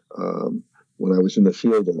 90s when I was in the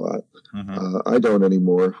field a lot. I don't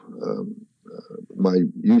anymore. My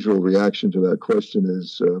usual reaction to that question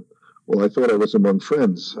is, well, I thought I was among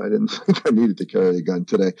friends. I didn't think I needed to carry a gun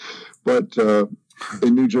today. But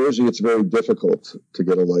in New Jersey, it's very difficult to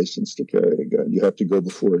get a license to carry a gun. You have to go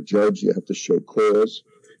before a judge. You have to show cause.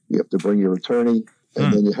 You have to bring your attorney.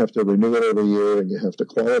 And then you have to renew it every year, and you have to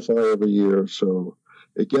qualify every year. So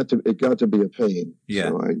it got to be a pain. Yeah.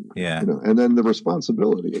 So and then the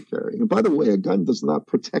responsibility of carrying. And by the way, a gun does not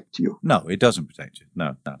protect you. No, it doesn't protect you.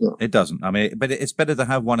 No, it doesn't. I mean, but it's better to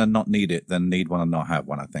have one and not need it than need one and not have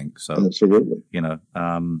one, I think. So absolutely.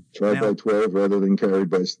 Tried by 12 rather than carried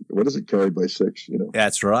by, what is it, carried by 6,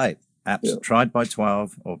 That's right. Tried by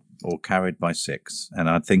 12 or carried by 6. And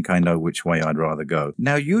I think I know which way I'd rather go.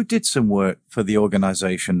 Now, you did some work for the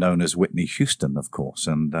organization known as Whitney Houston, of course,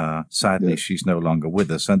 and sadly, she's no longer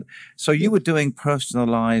with us. And so you were doing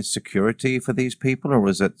personalized security for these people, or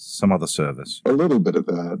was it some other service? A little bit of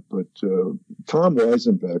that, but Tom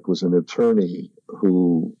Weisenbeck was an attorney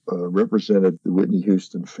who represented the Whitney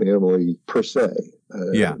Houston family per se.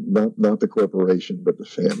 Not the corporation, but the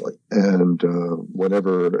family. And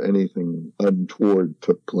whenever anything untoward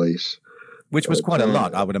took place, which was quite a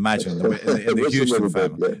lot, I would imagine, in the Houston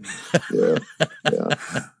family. Yeah.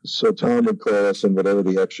 So Tom would call us, and whatever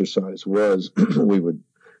the exercise was, we would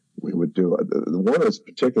do it. The one that's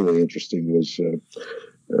particularly interesting was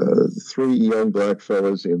 3 young black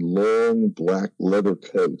fellows in long black leather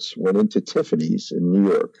coats went into Tiffany's in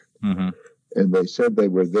New York. Mm-hmm. And they said they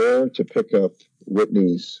were there to pick up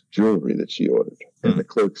Whitney's jewelry that she ordered. And the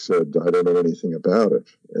clerk said, I don't know anything about it.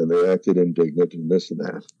 And they acted indignant and this and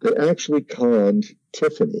that. They actually conned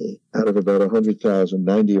Tiffany out of about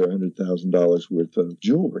 $90,000 or $100,000 worth of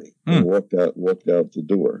jewelry and walked out the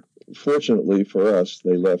door. Fortunately for us,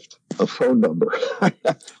 they left a phone number.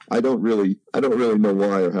 I don't really know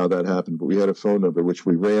why or how that happened, but we had a phone number which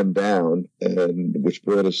we ran down and which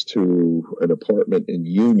brought us to an apartment in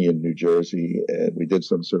Union, New Jersey, and we did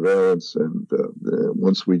some surveillance. And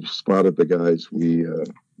once we spotted the guys, we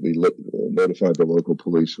notified the local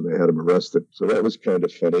police and they had him arrested. So that was kind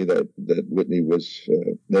of funny that Whitney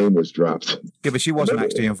name was dropped. Yeah, but she wasn't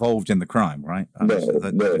actually involved in the crime, right? No,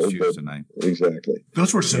 she was the name. Exactly.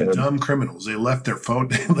 Those were some dumb criminals. They left their phone.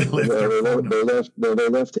 They left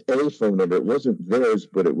a phone number. It wasn't theirs,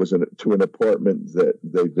 but it was to an apartment that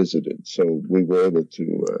they visited. So we were able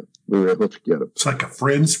to get them. It's like a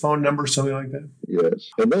friend's phone number, something like that. Yes,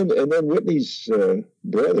 and then Whitney's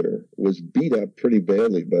brother was beat up pretty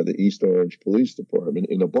badly by the East Orange Police Department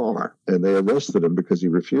in a bar, and they arrested him because he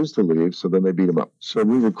refused to leave. So then they beat him up. So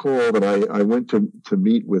we were called, and I went to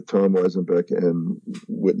meet with Tom Weisenbeck and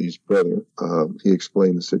Whitney's brother. He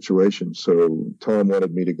explained the situation. So Tom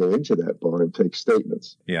wanted me to go into that bar and take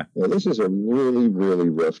statements. Yeah. Now this is a really, really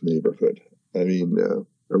rough neighborhood. I mean,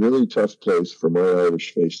 a really tough place for my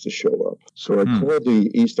Irish face to show up. So I called the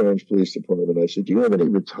East Orange Police Department. I said, do you have any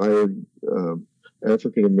retired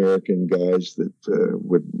African-American guys that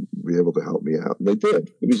would be able to help me out? And they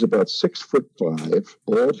did. He was about 6'5",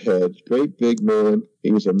 bald head, great big man.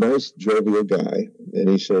 He was a nice, jovial guy. And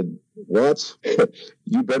he said, Watts,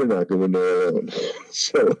 you better not go in there alone.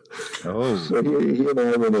 So he and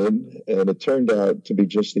I went in, and it turned out to be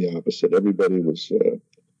just the opposite. Everybody was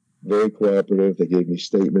very cooperative. They gave me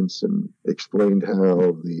statements and explained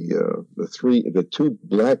how the 2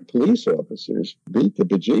 black police officers beat the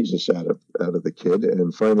bejesus out of the kid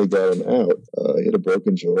and finally got him out. He had a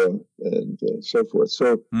broken jaw and so forth.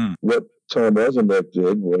 So what Tom Weisenbeck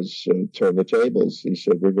did was turn the tables. He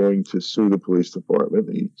said, we're going to sue the police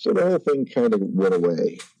department. So the whole thing kind of went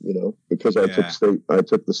away, because I took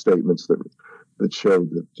the statements that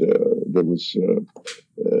showed that there was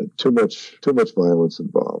too much violence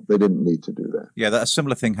involved. They didn't need to do that. Yeah, that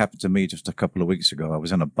similar thing happened to me just a couple of weeks ago. I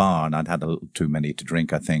was in a bar and I'd had a little too many to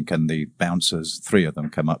drink, I think, and the bouncers, 3 of them,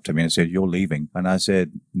 come up to me and said, "You're leaving." And I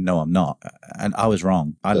said, "No, I'm not." And I was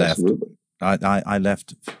wrong. I left. I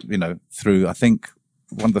left, through, I think,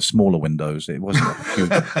 one of the smaller windows. It wasn't a huge.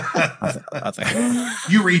 I think.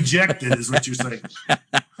 You rejected, is what you're saying.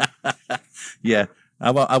 Yeah. I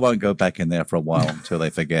won't go back in there for a while until they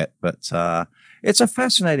forget. But it's a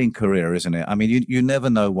fascinating career, isn't it? I mean, you never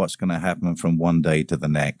know what's going to happen from one day to the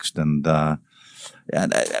next. And but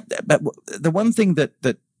the one thing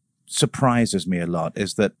that surprises me a lot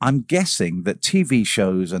is that I'm guessing that TV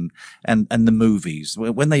shows and the movies,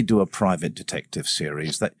 when they do a private detective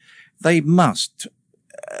series, that they must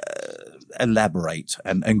elaborate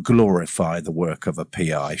and glorify the work of a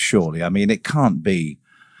PI, surely. I mean, it can't be.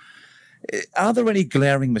 Are there any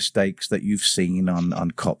glaring mistakes that you've seen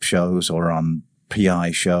on cop shows or on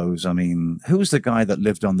PI shows? I mean, who's the guy that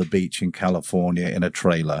lived on the beach in California in a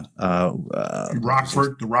trailer? The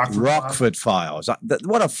Rockford Files.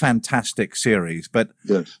 What a fantastic series! But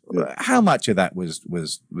yes. How much of that was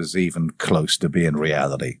even close to being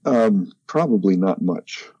reality? Probably not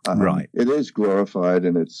much. Right. It is glorified,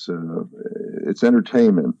 and it's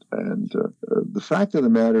entertainment. And the fact of the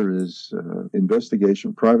matter is,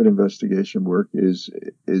 private investigation work is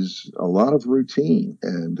a lot of routine,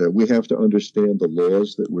 and we have to understand the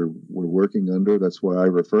laws that we're working under. That's why I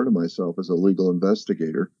refer to myself as a legal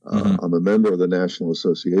investigator. I'm a member of the National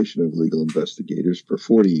Association of Legal Investigators for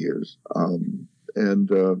 40 years. And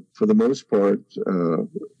for the most part,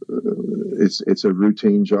 it's a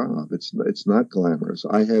routine job. It's not glamorous.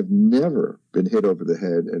 I have never been hit over the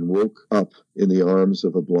head and woke up in the arms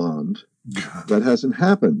of a blonde. That hasn't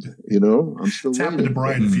happened. I'm still It's waiting. happened to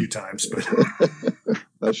Brian a few times, but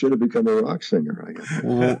I should have become a rock singer, I guess.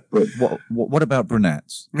 Well, but what about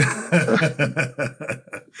brunettes?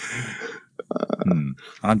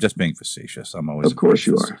 I'm just being facetious. I'm always. Of course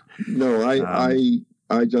you are. No,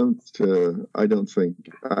 I don't think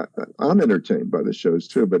I'm entertained by the shows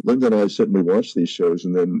too. But Linda and I sit and we watch these shows,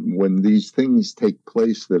 and then when these things take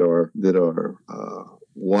place that are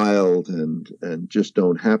wild and just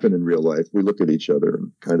don't happen in real life, we look at each other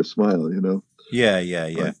and kind of smile, Yeah.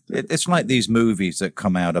 But, it's like these movies that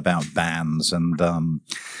come out about bands and,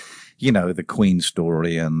 the Queen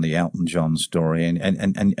story and the Elton John story.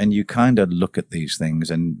 And you kind of look at these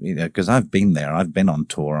things and, because I've been there, I've been on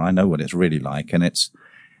tour. I know what it's really like. And it's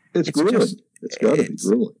grueling. It's got to be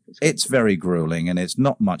grueling. It's very grueling, and it's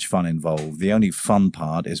not much fun involved. The only fun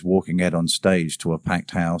part is walking out on stage to a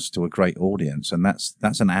packed house to a great audience, and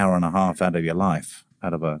that's an hour and a half out of your life,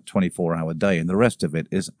 out of a 24-hour day, and the rest of it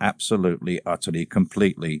is absolutely, utterly,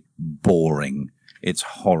 completely boring. It's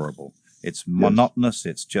horrible. It's monotonous.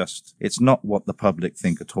 It's not what the public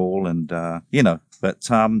think at all, and But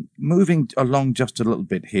moving along just a little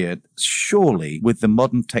bit here, surely with the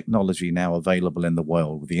modern technology now available in the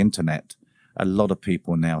world, with the internet, a lot of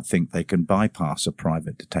people now think they can bypass a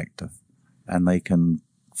private detective and they can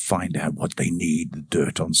find out what they need, the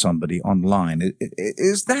dirt on somebody online.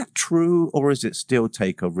 Is that true, or does it still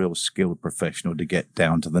take a real skilled professional to get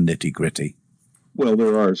down to the nitty-gritty? Well,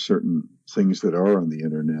 there are certain things that are on the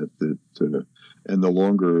internet that, and the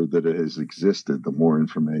longer that it has existed, the more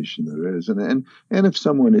information there is. And if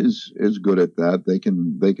someone is good at that, they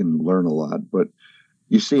can learn a lot. But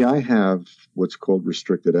you see, I have what's called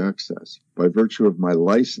restricted access. By virtue of my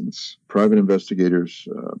license, private investigators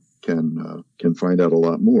can find out a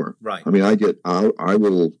lot more. Right. I mean, I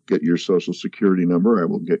will get your social security number. I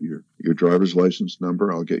will get your driver's license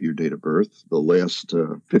number. I'll get your date of birth, the last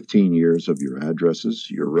 15 years of your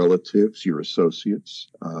addresses, your relatives, your associates,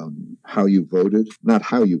 how you voted, not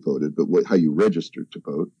how you voted, but how you registered to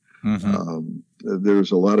vote. Mm-hmm.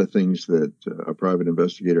 There's a lot of things that a private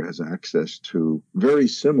investigator has access to, very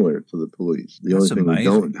similar to the police. The only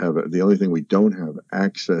thing we don't have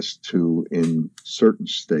access to in certain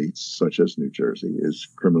states, such as New Jersey, is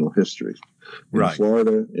criminal history. Right.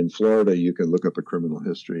 In Florida, you can look up a criminal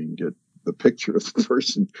history and get the picture of the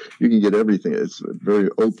person. You can get everything. It's a very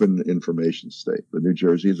open information state. But New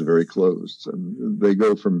Jersey is very closed, and they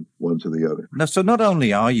go from one to the other. Now, so not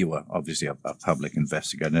only are you obviously a public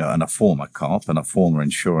investigator and a former cop and a former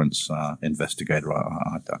insurance investigator,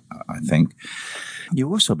 I think, you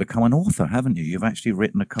also become an author, haven't you? You've actually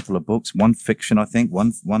written a couple of books, one fiction, I think,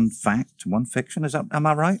 one fact, one fiction. Am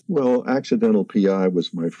I right? Well, Accidental PI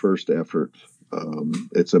was my first effort.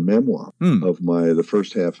 It's a memoir of the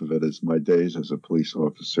first half of it is my days as a police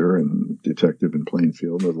officer and detective in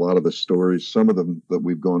Plainfield. There's a lot of the stories, some of them that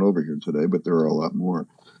we've gone over here today, but there are a lot more.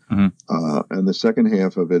 Mm-hmm. And the second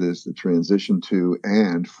half of it is the transition to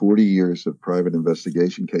and 40 years of private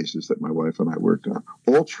investigation cases that my wife and I worked on.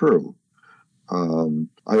 All true.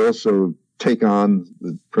 I also take on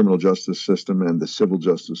the criminal justice system and the civil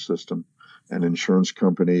justice system and insurance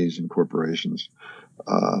companies and corporations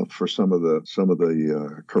for some of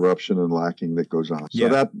the corruption and lacking that goes on. So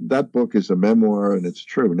that book is a memoir, and it's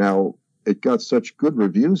true. Now, it got such good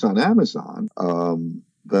reviews on Amazon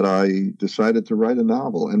that I decided to write a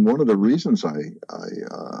novel. And one of the reasons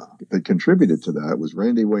that contributed to that was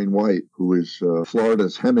Randy Wayne White, who is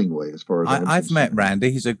Florida's Hemingway, as far as I've met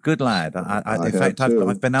Randy. He's a good lad. In fact,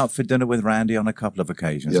 I've been out for dinner with Randy on a couple of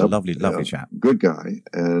occasions. A lovely chap. Good guy.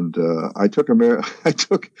 And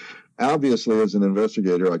obviously, as an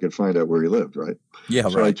investigator, I could find out where he lived, right? Yeah,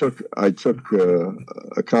 so right. I took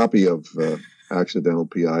a copy of Accidental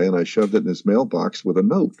PI, and I shoved it in his mailbox with a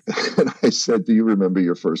note. And I said, "Do you remember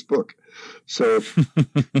your first book?" So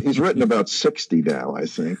he's written about 60 now, I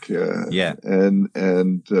think. And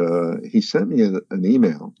he sent me an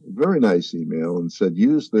email, a very nice email, and said,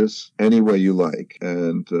 "Use this any way you like."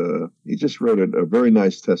 And he just wrote a very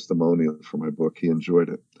nice testimonial for my book. He enjoyed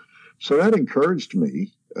it. So that encouraged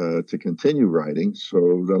me to continue writing.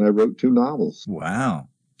 So then I wrote 2 novels. Wow.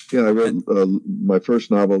 Yeah, I wrote my first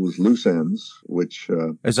novel was Loose Ends, which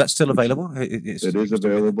is that still available? It is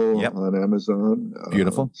available on Amazon.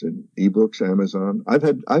 Beautiful. It's in ebooks, Amazon. I've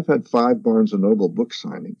had 5 Barnes and Noble book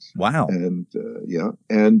signings. Wow. And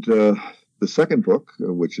the second book,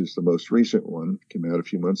 which is the most recent one, came out a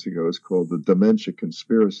few months ago, is called The Dementia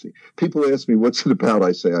Conspiracy. People ask me, what's it about?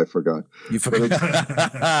 I say, I forgot. You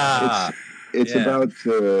forgot.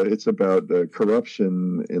 It's about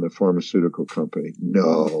corruption in a pharmaceutical company.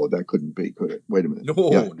 No, that couldn't be, could it? Wait a minute.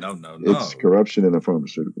 No. It's corruption in a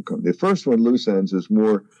pharmaceutical company. The first one, Loose Ends, is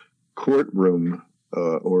more courtroom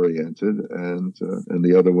oriented, and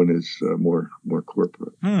the other one is more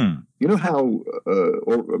corporate. You know how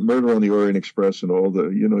Murder on the Orient Express and all the,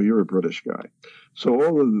 you're a British guy, so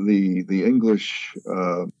all of the English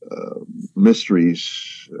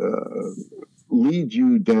mysteries lead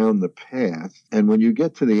you down the path, and when you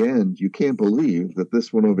get to the end, you can't believe that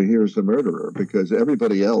this one over here is the murderer because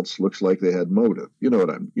everybody else looks like they had motive. You know what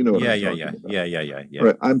I'm talking about. Yeah.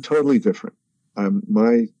 Right. I'm totally different.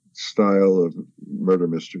 My style of murder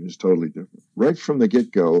mystery is totally different. Right from the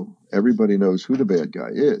get-go, everybody knows who the bad guy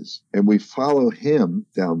is, and we follow him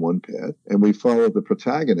down one path, and we follow the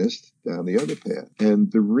protagonist down the other path,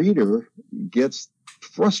 and the reader gets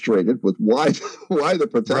frustrated with why the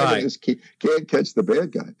protagonist can't catch the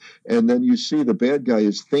bad guy, and then you see the bad guy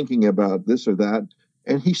is thinking about this or that,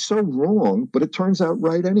 and he's so wrong, but it turns out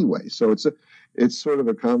right anyway. So it's sort of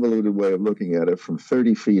a convoluted way of looking at it from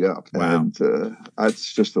 30 feet up. Wow. And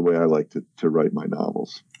that's just the way I like to write my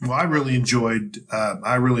novels. Well, I really enjoyed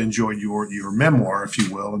your memoir, if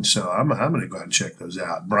you will, and so I'm going to go ahead and check those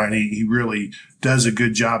out. Brian, he really does a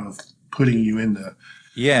good job of putting you in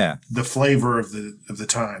the flavor of the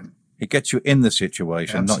time. It gets you in the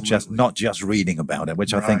situation, Absolutely. not just reading about it,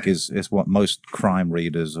 which I think is what most crime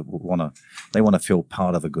readers want to. They want to feel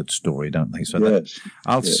part of a good story, don't they? So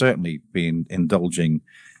I'll certainly be indulging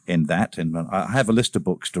in that. And I have a list of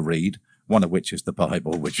books to read, one of which is the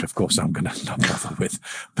Bible, which of course I'm going to not bother with.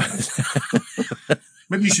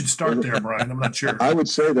 Maybe you should start there, Brian. I'm not sure. I would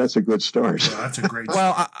say that's a good start. Yeah, that's a great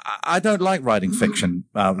start. Well, I don't like writing fiction,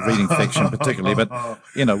 reading fiction particularly, but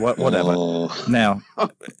whatever. Oh. Now,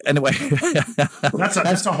 anyway,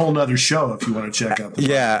 that's a whole nother show if you want to check out.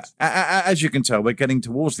 As you can tell, we're getting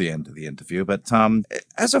towards the end of the interview, but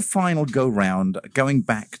as a final go round, going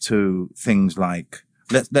back to things like.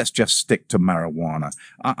 Let's just stick to marijuana.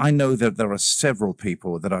 I know that there are several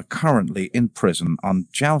people that are currently in prison on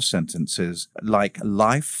jail sentences like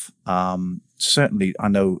life. Certainly, I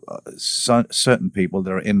know certain people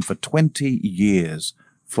that are in for 20 years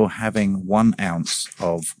for having 1 ounce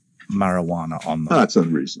of marijuana on them. That's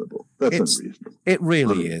unreasonable. Unreasonable. It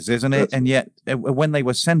really is, isn't it? And yet, when they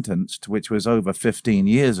were sentenced, which was over 15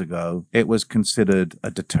 years ago, it was considered a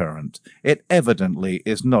deterrent. It evidently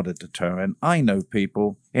is not a deterrent. I know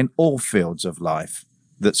people in all fields of life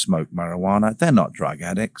that smoke marijuana. They're not drug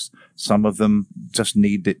addicts. Some of them just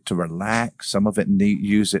need it to relax. Some of it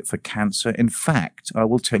use it for cancer. In fact, I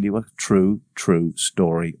will tell you a true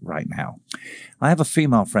story right now. I have a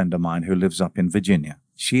female friend of mine who lives up in Virginia.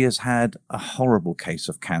 She has had a horrible case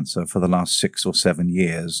of cancer for the last 6 or 7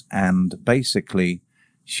 years. And basically,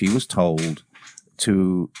 she was told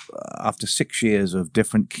to, after 6 years of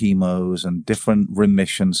different chemos and different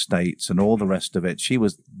remission states and all the rest of it, she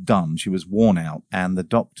was done. She was worn out. And the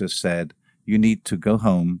doctor said, you need to go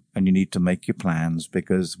home and you need to make your plans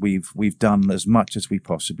because we've done as much as we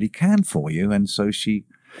possibly can for you. And so she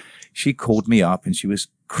called me up and she was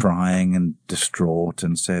crying and distraught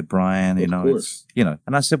and said, Brian,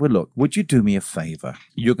 and I said, well, look, would you do me a favor?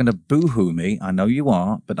 You're going to boo-hoo me. I know you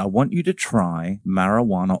are, but I want you to try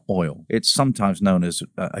marijuana oil. It's sometimes known as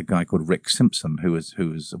a guy called Rick Simpson, who is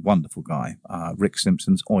a wonderful guy. Rick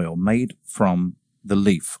Simpson's oil made from the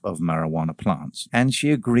leaf of marijuana plants. And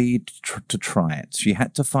she agreed to try it. She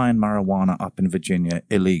had to find marijuana up in Virginia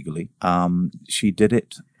illegally. She did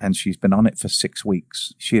it, and she's been on it for 6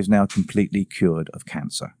 weeks. She is now completely cured of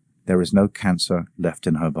cancer. There is no cancer left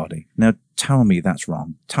in her body. Now, tell me that's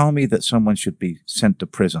wrong. Tell me that someone should be sent to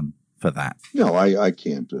prison for that. No, I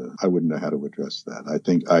can't. I wouldn't know how to address that. I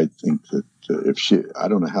think that I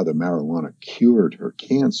don't know how the marijuana cured her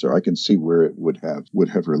cancer. I can see where it would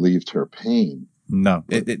have relieved her pain. No,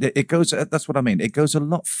 it goes, that's what I mean. It goes a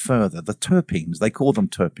lot further. The terpenes, they call them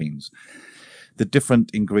terpenes. The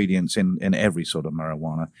different ingredients in every sort of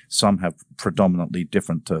marijuana. Some have predominantly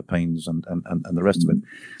different terpenes and the rest of it.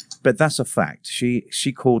 But that's a fact.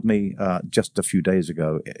 She called me just a few days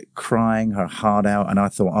ago, crying her heart out. And I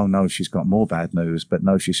thought, oh no, she's got more bad news. But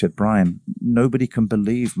no, she said, Brian, nobody can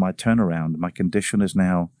believe my turnaround. My condition is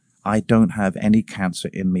now, I don't have any cancer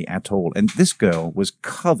in me at all. And this girl was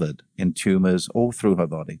covered in tumors all through her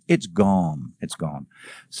body. It's gone. It's gone.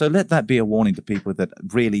 So let that be a warning to people that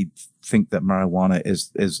really think that marijuana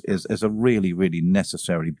is a really, really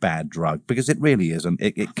necessary bad drug, because it really isn't.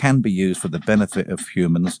 It can be used for the benefit of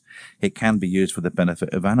humans. It can be used for the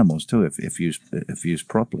benefit of animals too, if used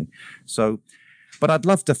properly. So But I'd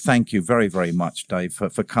love to thank you very, very much, Dave,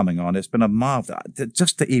 for coming on. It's been a marvel.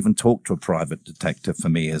 Just to even talk to a private detective for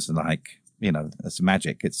me is like, it's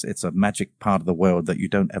magic. It's a magic part of the world that you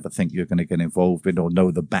don't ever think you're going to get involved in or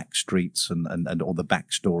know the back streets and all the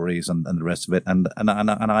backstories and the rest of it. And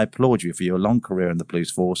I applaud you for your long career in the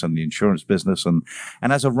police force and the insurance business. And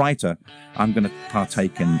as a writer, I'm going to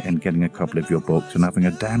partake in getting a couple of your books and having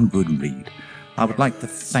a damn good read. I would like to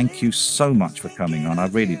thank you so much for coming on. I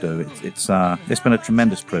really do. It's been a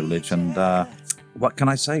tremendous privilege. And what can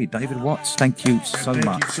I say? David Watts, thank you so much.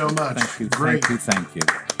 Thank you so much. Thank you. Great. Thank you.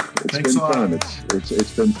 It's been fun.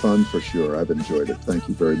 It's been fun for sure. I've enjoyed it. Thank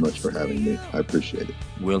you very much for having me. I appreciate it.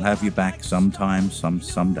 We'll have you back sometime,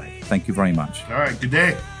 someday. Thank you very much. All right. Good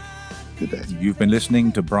day. Good day. You've been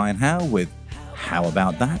listening to Brian Howe with How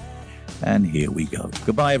About That? And here we go.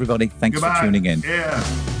 Goodbye, everybody. Thanks for tuning in. Yeah.